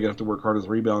really going to have to work hard as a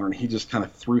rebounder, and he just kind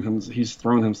of he's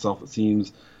thrown himself, it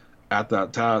seems, at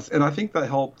that task. And I think that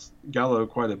helped Gallo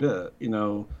quite a bit.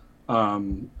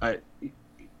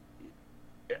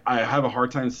 I have a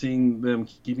hard time seeing them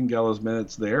keeping Gallo's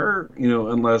minutes there,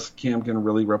 unless Cam can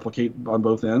really replicate on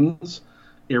both ends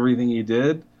everything he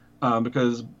did.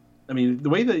 Because, I mean, the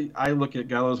way that I look at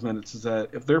Gallo's minutes is that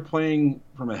if they're playing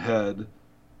from ahead,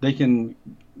 they can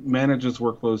manage his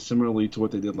workload similarly to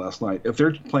what they did last night. If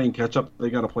they're playing catch-up, they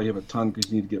got to play him a ton because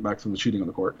you need to get back to the shooting on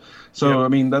the court. So, I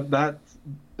mean, that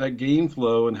game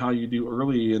flow and how you do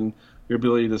early and your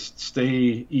ability to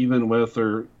stay even with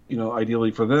or,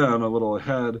 ideally for them, a little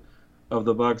ahead of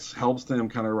the Bucks helps them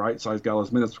kind of right-size Gallo's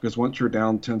minutes, because once you're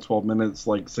down 10, 12 minutes,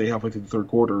 like, say, halfway through the third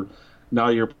quarter, now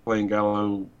you're playing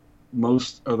Gallo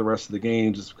most of the rest of the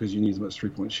game just because you need as much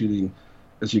three-point shooting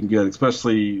as you can get,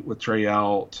 especially with Trey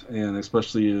out, and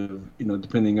especially if,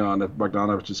 depending on if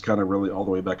Bogdanovich is kind of really all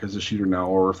the way back as a shooter now,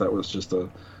 or if that was just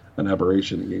an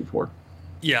aberration in Game 4.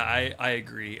 Yeah, I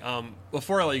agree.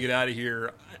 Before I let you get out of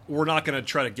here, we're not going to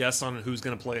try to guess on who's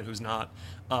going to play and who's not.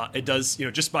 It does,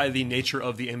 just by the nature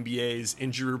of the NBA's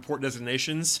injury report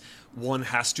designations, one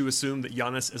has to assume that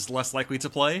Giannis is less likely to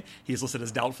play. He's listed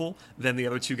as doubtful than the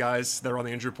other two guys that are on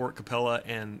the injury report, Capella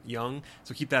and Young.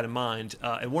 So keep that in mind.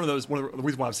 And one of the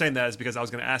reasons why I'm saying that is because I was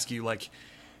going to ask you,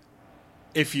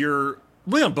 if you're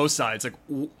really on both sides,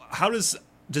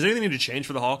 does anything need to change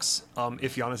for the Hawks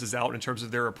if Giannis is out in terms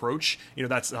of their approach?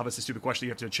 That's obviously a stupid question.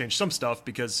 You have to change some stuff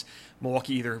because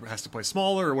Milwaukee either has to play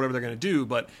smaller or whatever they're going to do.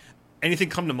 But anything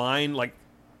come to mind,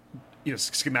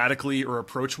 schematically or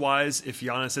approach-wise, if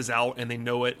Giannis is out and they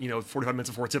know it, 45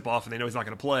 minutes before tip-off and they know he's not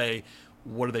going to play,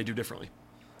 what do they do differently?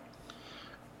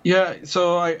 Yeah,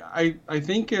 so I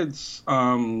think it's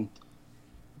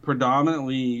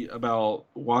predominantly about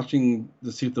watching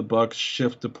to see if the Bucks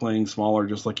shift to playing smaller,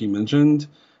 just like you mentioned,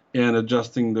 and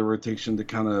adjusting the rotation to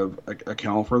kind of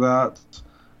account for that.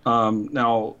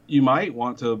 Now, you might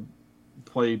want to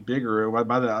play bigger.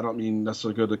 By that, I don't mean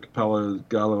necessarily go to Capella,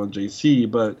 Gallo, and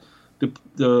JC, but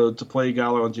to play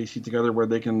Gallo and JC together where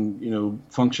they can,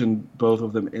 function both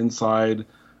of them inside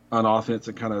on offense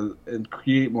and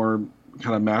create more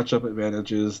kind of matchup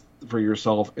advantages for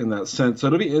yourself in that sense. So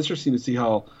it'll be interesting to see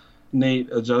how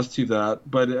Nate adjusts to that.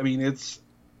 But I mean,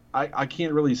 I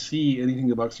can't really see anything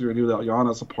the Bucks are going to do without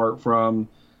Giannis apart from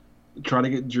try to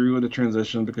get Drew into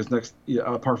transition, because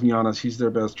apart from Giannis, he's their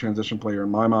best transition player in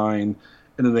my mind.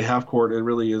 And then the half court, it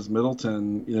really is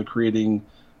Middleton, creating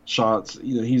shots.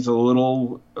 He's a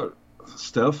little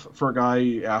stiff for a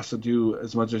guy asked to do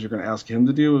as much as you're going to ask him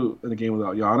to do in a game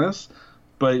without Giannis.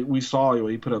 But we saw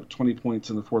he put up 20 points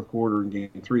in the fourth quarter in Game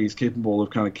 3. He's capable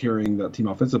of kind of carrying that team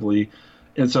offensively.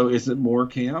 And so is it more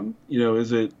Cam?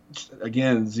 Is it,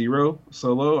 again, zero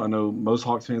solo? I know most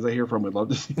Hawks fans I hear from would love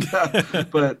to see that.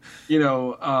 But,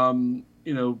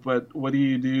 but what do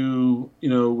you do,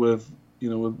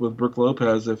 with Brook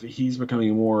Lopez if he's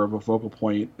becoming more of a focal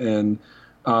point? And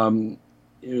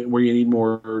where you need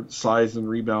more size and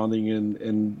rebounding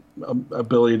and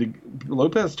ability to.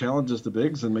 Lopez challenges the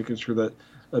bigs and making sure that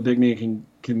a big man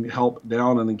can help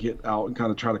down and then get out and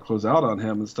kind of try to close out on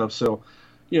him and stuff. So,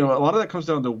 a lot of that comes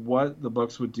down to what the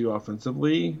Bucks would do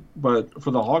offensively. But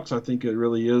for the Hawks, I think it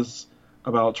really is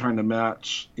about trying to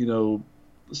match,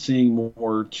 seeing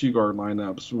more two-guard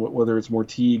lineups, whether it's more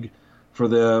Teague for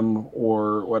them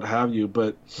or what have you.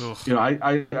 But,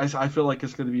 I feel like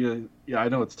it's going to be I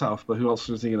know it's tough, but who else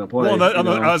is he going to play? Well,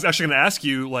 I was actually going to ask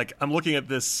you, I'm looking at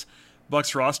this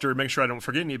Bucks roster, make sure I don't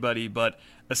forget anybody, but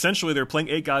essentially they're playing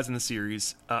 8 guys in the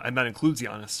series, and that includes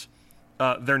Giannis.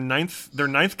 Their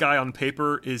ninth guy on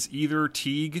paper is either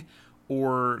Teague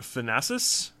or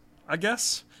Thanasis, I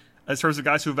guess, as terms of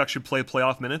guys who have actually played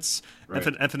playoff minutes. Right.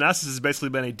 And Thanasis has basically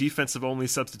been a defensive-only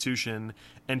substitution,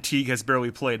 and Teague has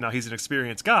barely played. Now, he's an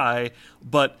experienced guy,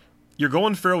 but you're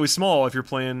going fairly small if you're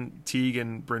playing Teague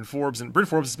and Bryn Forbes, and Bryn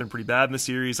Forbes has been pretty bad in the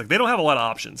series. They don't have a lot of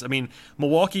options. I mean,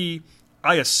 Milwaukee,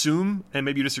 I assume, and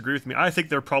maybe you disagree with me, I think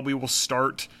they probably will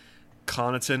start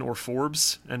Connaughton or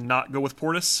Forbes and not go with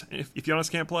Portis if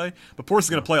Giannis can't play. But Portis is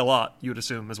going to play a lot, you would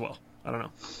assume, as well. I don't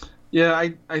know. Yeah,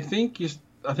 I think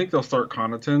they'll start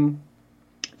Connaughton.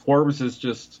 Forbes is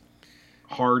just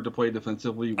hard to play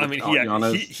defensively without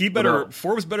Giannis. He better.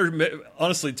 Forbes better,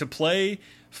 honestly, to play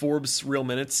Forbes real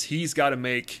minutes, he's got to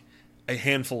make a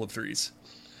handful of threes,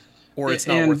 or it's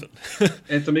not worth it.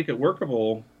 And to make it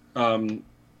workable,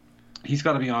 he's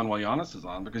got to be on while Giannis is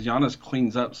on, because Giannis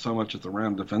cleans up so much at the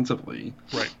rim defensively.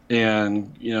 Right.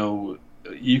 And,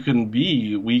 you can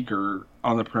be weaker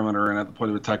on the perimeter and at the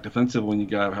point of attack defensive when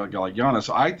you have a guy like Giannis.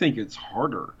 So I think it's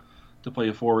harder to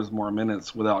play Forbes more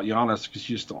minutes without Giannis because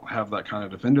you just don't have that kind of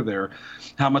defender there.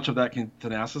 How much of that can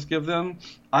Thanasis give them?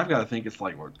 I've got to think it's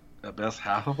at best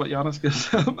half of what Giannis gives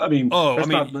them.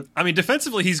 I mean,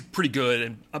 defensively he's pretty good,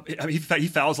 and he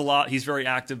fouls a lot. He's very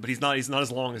active, but he's not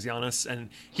as long as Giannis, and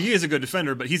he is a good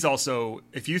defender. But he's also,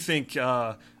 if you think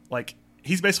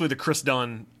he's basically the Chris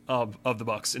Dunn of the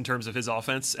Bucks in terms of his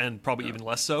offense, and probably even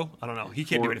less so. I don't know. He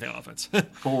can't do anything on offense.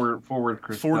 forward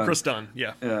Chris Dunn.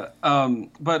 Yeah. Yeah.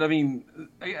 But I mean,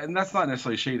 and that's not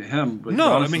necessarily shade at him. But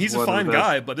no, Giannis he's a fine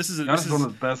guy, but this is one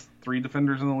of the best 3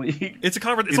 defenders in the league. It's a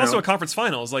conference. It's also a conference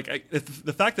finals.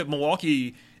 The fact that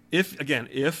Milwaukee, if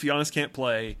Giannis can't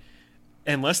play,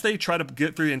 unless they try to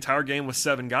get through the entire game with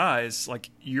 7 guys,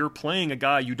 you're playing a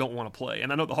guy you don't want to play.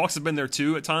 And I know the Hawks have been there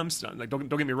too at times. Don't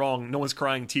get me wrong. No one's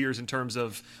crying tears in terms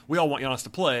of we all want Giannis to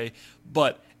play,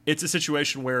 but it's a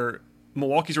situation where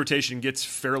Milwaukee's rotation gets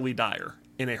fairly dire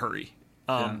in a hurry.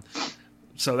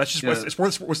 So that's just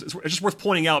it's just worth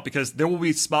pointing out, because there will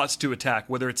be spots to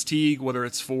attack, whether it's Teague, whether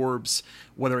it's Forbes,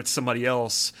 whether it's somebody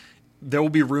else. There will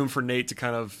be room for Nate to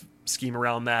kind of scheme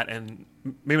around that and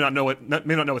maybe not know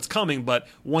it's coming, but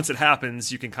once it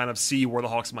happens, you can kind of see where the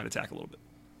Hawks might attack a little bit.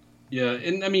 Yeah,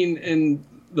 and I mean, and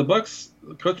the Bucks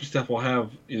coaching staff will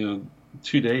have 2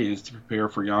 days to prepare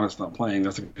for Giannis not playing.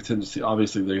 That's a contingency,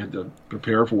 obviously, they had to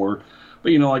prepare for.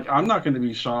 But I'm not going to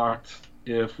be shocked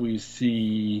if we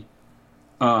see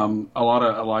a lot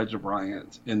of Elijah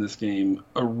Bryant in this game.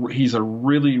 He's a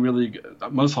really, really good.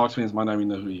 Most Hawks fans might not even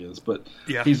know who he is, but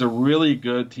he's a really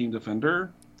good team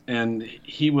defender. And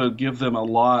he would give them a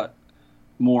lot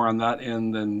more on that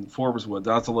end than Forbes would.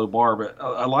 That's a low bar, but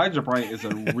Elijah Bryant is a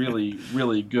really,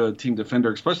 really good team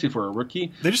defender, especially for a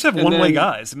rookie. They just have one-way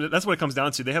guys. I mean, that's what it comes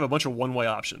down to. They have a bunch of one-way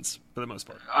options for the most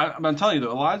part. I'm telling you,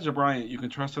 though, Elijah Bryant, you can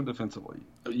trust him defensively.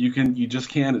 You just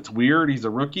can. It's weird. He's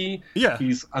a rookie. Yeah.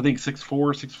 He's, I think,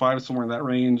 6'4", 6'5", somewhere in that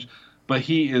range. But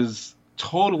he is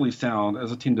totally sound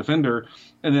as a team defender.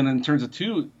 And then in terms of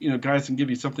guys can give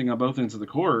you something on both ends of the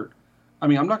court. I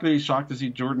mean, I'm not going to be shocked to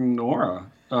see Jordan Nwora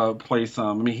play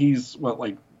some. I mean, he's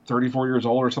 34 years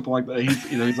old or something like that. He's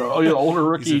he's an older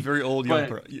rookie. He's a very old young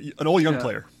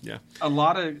player. Yeah, a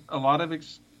lot of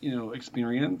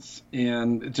experience,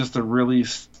 and just a really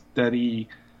steady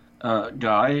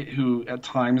guy who at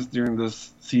times during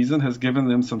this season has given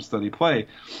them some steady play.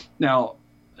 Now,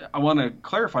 I want to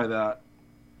clarify that.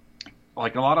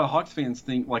 A lot of Hawks fans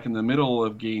think in the middle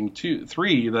of game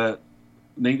 3 that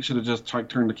Nate should have just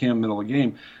turned to Cam middle of the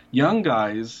game. Young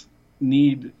guys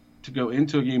need to go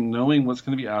into a game knowing what's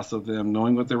going to be asked of them,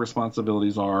 knowing what their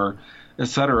responsibilities are,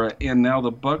 etc. And now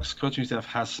the Bucks coaching staff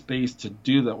has space to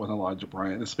do that with Elijah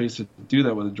Bryant, the space to do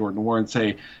that with Jordan Nwora, and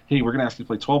say, hey, we're going to ask you to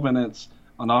play 12 minutes.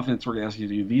 On offense, we're going to ask you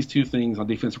to do these 2 things. On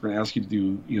defense, we're going to ask you to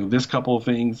do this couple of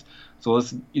things. So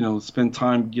let's spend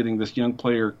time getting this young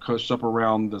player coached up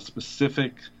around the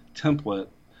specific template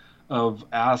of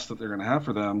asks that they're going to have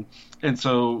for them. And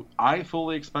so I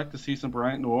fully expect to see some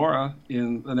Bryant Nwora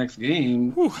in the next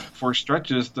game for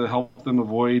stretches to help them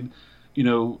avoid,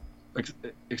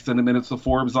 extended minutes of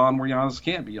Forbes on where Giannis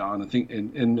can't be on. I think,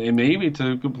 and maybe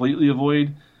to completely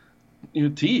avoid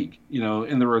Teague,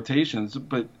 in the rotations.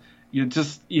 But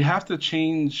you have to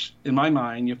change, in my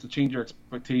mind, you have to change your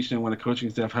expectation when a coaching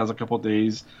staff has a couple of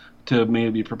days to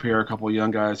maybe prepare a couple of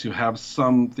young guys who have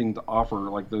something to offer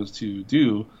like those two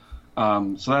do.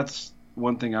 So that's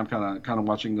one thing I'm kind of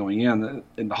watching going in,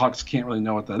 and the Hawks can't really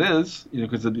know what that is,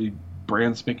 because it'd be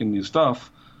brand spanking new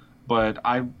stuff. But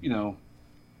I'll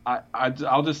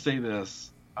just say this: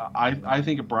 I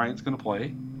think Bryant's going to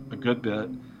play a good bit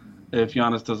if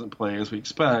Giannis doesn't play as we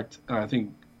expect, and I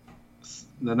think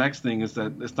the next thing is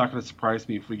that it's not going to surprise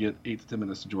me if we get 8 to 10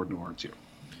 minutes to Jordan Moore too.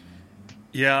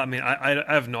 Yeah, I mean, I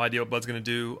have no idea what Bud's going to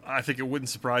do. I think it wouldn't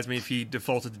surprise me if he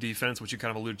defaulted to defense, which you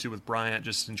kind of alluded to with Bryant,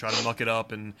 just and try to muck it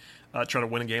up and try to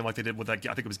win a game like they did with that.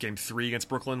 I think it was Game 3 against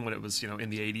Brooklyn when it was in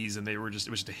the 80s, and it was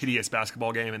just a hideous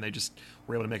basketball game, and they just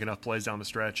were able to make enough plays down the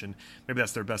stretch, and maybe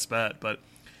that's their best bet. But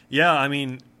yeah, I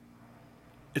mean,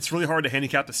 it's really hard to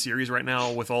handicap the series right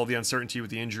now with all the uncertainty with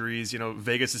the injuries.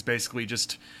 Vegas is basically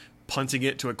just punting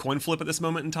it to a coin flip at this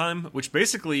moment in time, which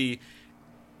basically,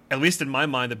 at least in my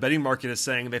mind, the betting market is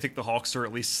saying they think the Hawks are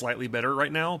at least slightly better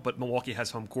right now, but Milwaukee has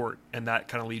home court, and that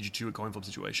kind of leads you to a coin flip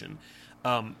situation.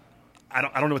 I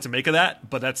don't know what to make of that,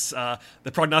 but that's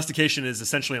the prognostication is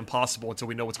essentially impossible until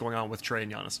we know what's going on with Trae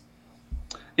and Giannis.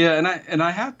 Yeah, and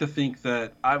I have to think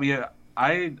that I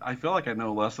feel like I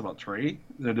know less about Trae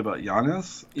than I do about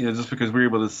Giannis, just because we were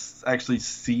able to actually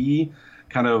see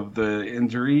kind of the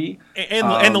injury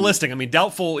and the listing. I mean,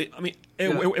 doubtful. I mean,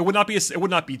 it would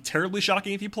not be terribly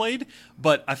shocking if he played,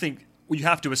 but I think you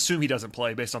have to assume he doesn't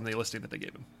play based on the listing that they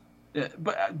gave him. Yeah,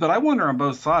 but I wonder on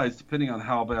both sides, depending on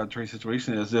how bad Trae's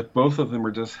situation is, if both of them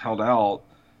are just held out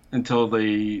until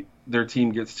their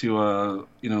team gets to a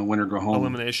win or go home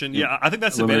elimination. Yeah, I think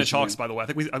that's the advantage Hawks. By the way, I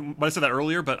think I might have said that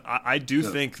earlier, but I do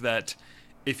think that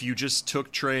if you just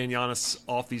took Trae and Giannis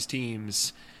off these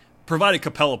teams, provided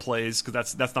Capella plays,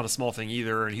 because that's not a small thing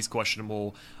either, and he's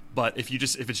questionable. But if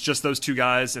it's just those two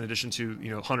guys, in addition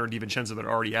to Hunter and DiVincenzo that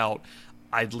are already out,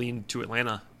 I'd lean to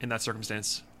Atlanta in that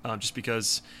circumstance, just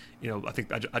because I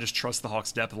think I just trust the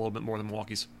Hawks' depth a little bit more than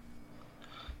Milwaukee's.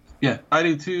 Yeah, I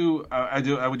do too. I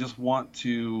do. I would just want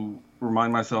to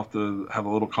remind myself to have a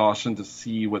little caution to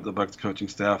see what the Bucks coaching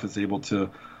staff is able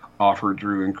to offer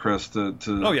Drew and Chris to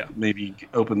maybe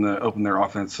open their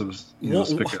offensive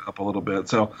spigot up a little bit.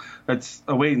 So that's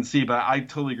a wait and see. But I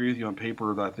totally agree with you on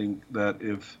paper that I think that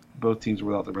if both teams are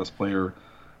without their best player,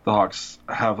 the Hawks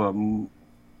have a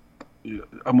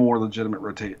more legitimate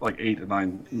like 8 to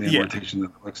 9 man rotation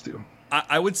than the Bucks do.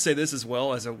 I would say this as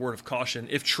well as a word of caution: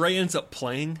 if Trae ends up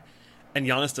playing and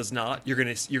Giannis does not,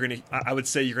 I would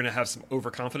say you're gonna have some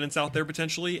overconfidence out there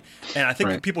potentially. And I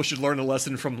think people should learn a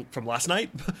lesson from last night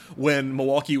when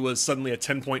Milwaukee was suddenly a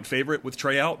 10-point favorite with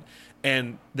Trae out,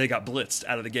 and they got blitzed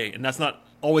out of the gate. And that's not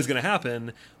always going to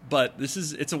happen, but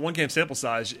it's a one-game sample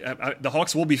size. The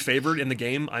Hawks will be favored in the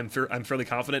game. I'm fairly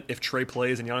confident if Trae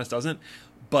plays and Giannis doesn't.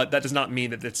 But that does not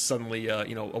mean that it's suddenly a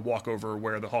walkover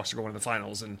where the Hawks are going to the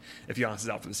finals and if Giannis is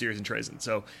out for the series and Trae isn't.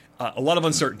 So a lot of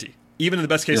uncertainty. Even in the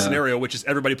best case scenario, which is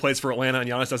everybody plays for Atlanta and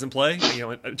Giannis doesn't play,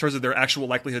 in terms of their actual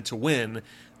likelihood to win,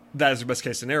 that is their best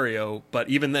case scenario. But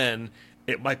even then,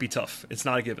 it might be tough. It's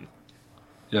not a given.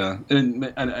 Yeah,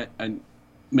 and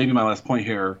maybe my last point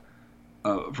here,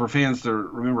 for fans to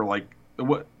remember,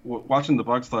 watching the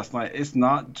Bucks last night, it's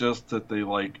not just that they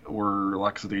were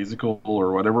lackadaisical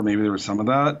or whatever. Maybe there was some of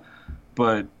that,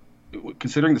 but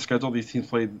considering the schedule these teams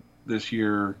played this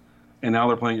year, and now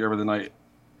they're playing every other night,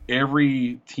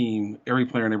 every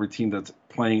player on every team that's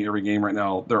playing every game right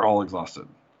now, they're all exhausted.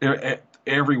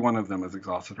 Every one of them is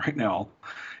exhausted right now,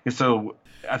 and so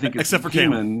I think it's except for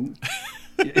Cam,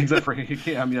 except for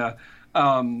Cam, yeah,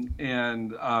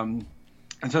 and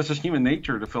so it's just human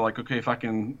nature to feel like, okay, if I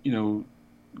can,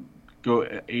 go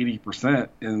at 80%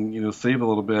 and, save a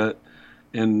little bit.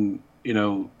 And,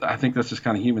 I think that's just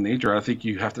kind of human nature. I think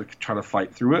you have to try to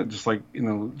fight through it, just like,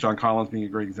 John Collins being a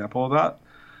great example of that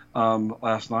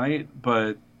last night.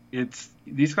 But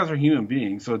these guys are human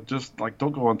beings. So just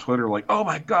don't go on Twitter oh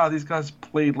my God, these guys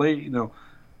played late.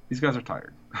 These guys are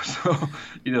tired. So,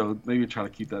 maybe try to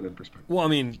keep that in perspective. Well, I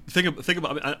mean, think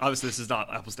about, obviously this is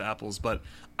not apples to apples, but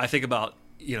I think about,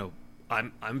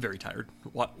 I'm very tired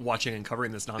watching and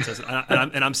covering this nonsense,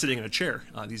 and I'm sitting in a chair.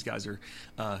 These guys are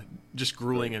just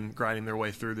grueling and grinding their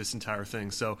way through this entire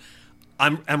thing. So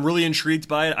I'm really intrigued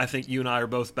by it. I think you and I are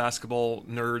both basketball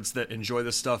nerds that enjoy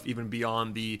this stuff even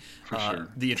beyond the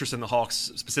interest in the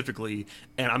Hawks specifically.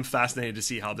 And I'm fascinated to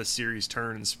see how this series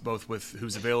turns, both with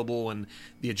who's available and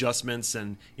the adjustments.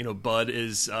 And Bud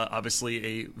is obviously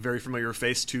a very familiar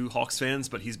face to Hawks fans,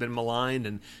 but he's been maligned,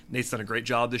 and Nate's done a great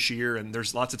job this year. And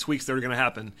there's lots of tweaks that are going to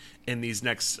happen in these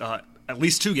next at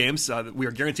least 2 games. We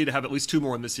are guaranteed to have at least 2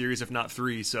 more in this series, if not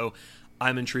 3. So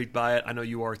I'm intrigued by it. I know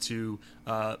you are too.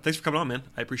 Thanks for coming on, man.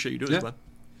 I appreciate you doing this, Glenn.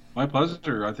 My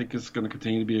pleasure. I think it's going to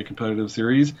continue to be a competitive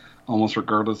series, almost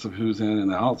regardless of who's in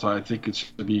and out. So I think it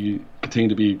should continue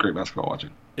to be great basketball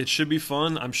watching. It should be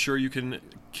fun. I'm sure you can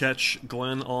catch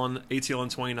Glenn on ATL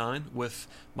 29 with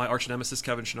my arch nemesis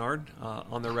Kevin Chenard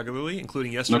on there regularly,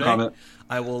 including yesterday. No comment.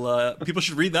 I will. People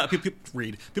should read that. People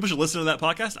should listen to that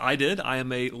podcast. I did. I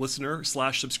am a listener /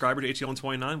 subscriber to ATL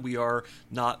 29. We are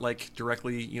not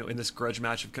directly in this grudge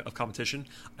match of competition.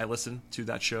 I listen to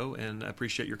that show and I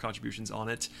appreciate your contributions on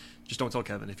it. Just don't tell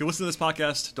Kevin. If you listen to this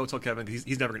podcast, don't tell Kevin.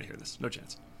 He's never going to hear this. No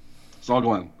chance. It's all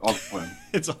Glenn. All Glenn.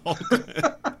 It's all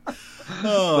Glenn.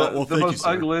 Well, the most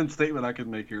un-Glenn statement I could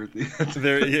make here at the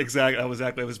end. Exactly.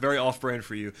 It was very off-brand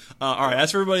for you. All right.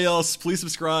 As for everybody else, please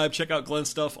subscribe. Check out Glenn's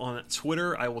stuff on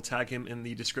Twitter. I will tag him in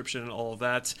the description and all of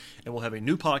that. And we'll have a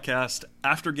new podcast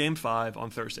after Game 5 on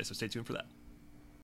Thursday. So stay tuned for that.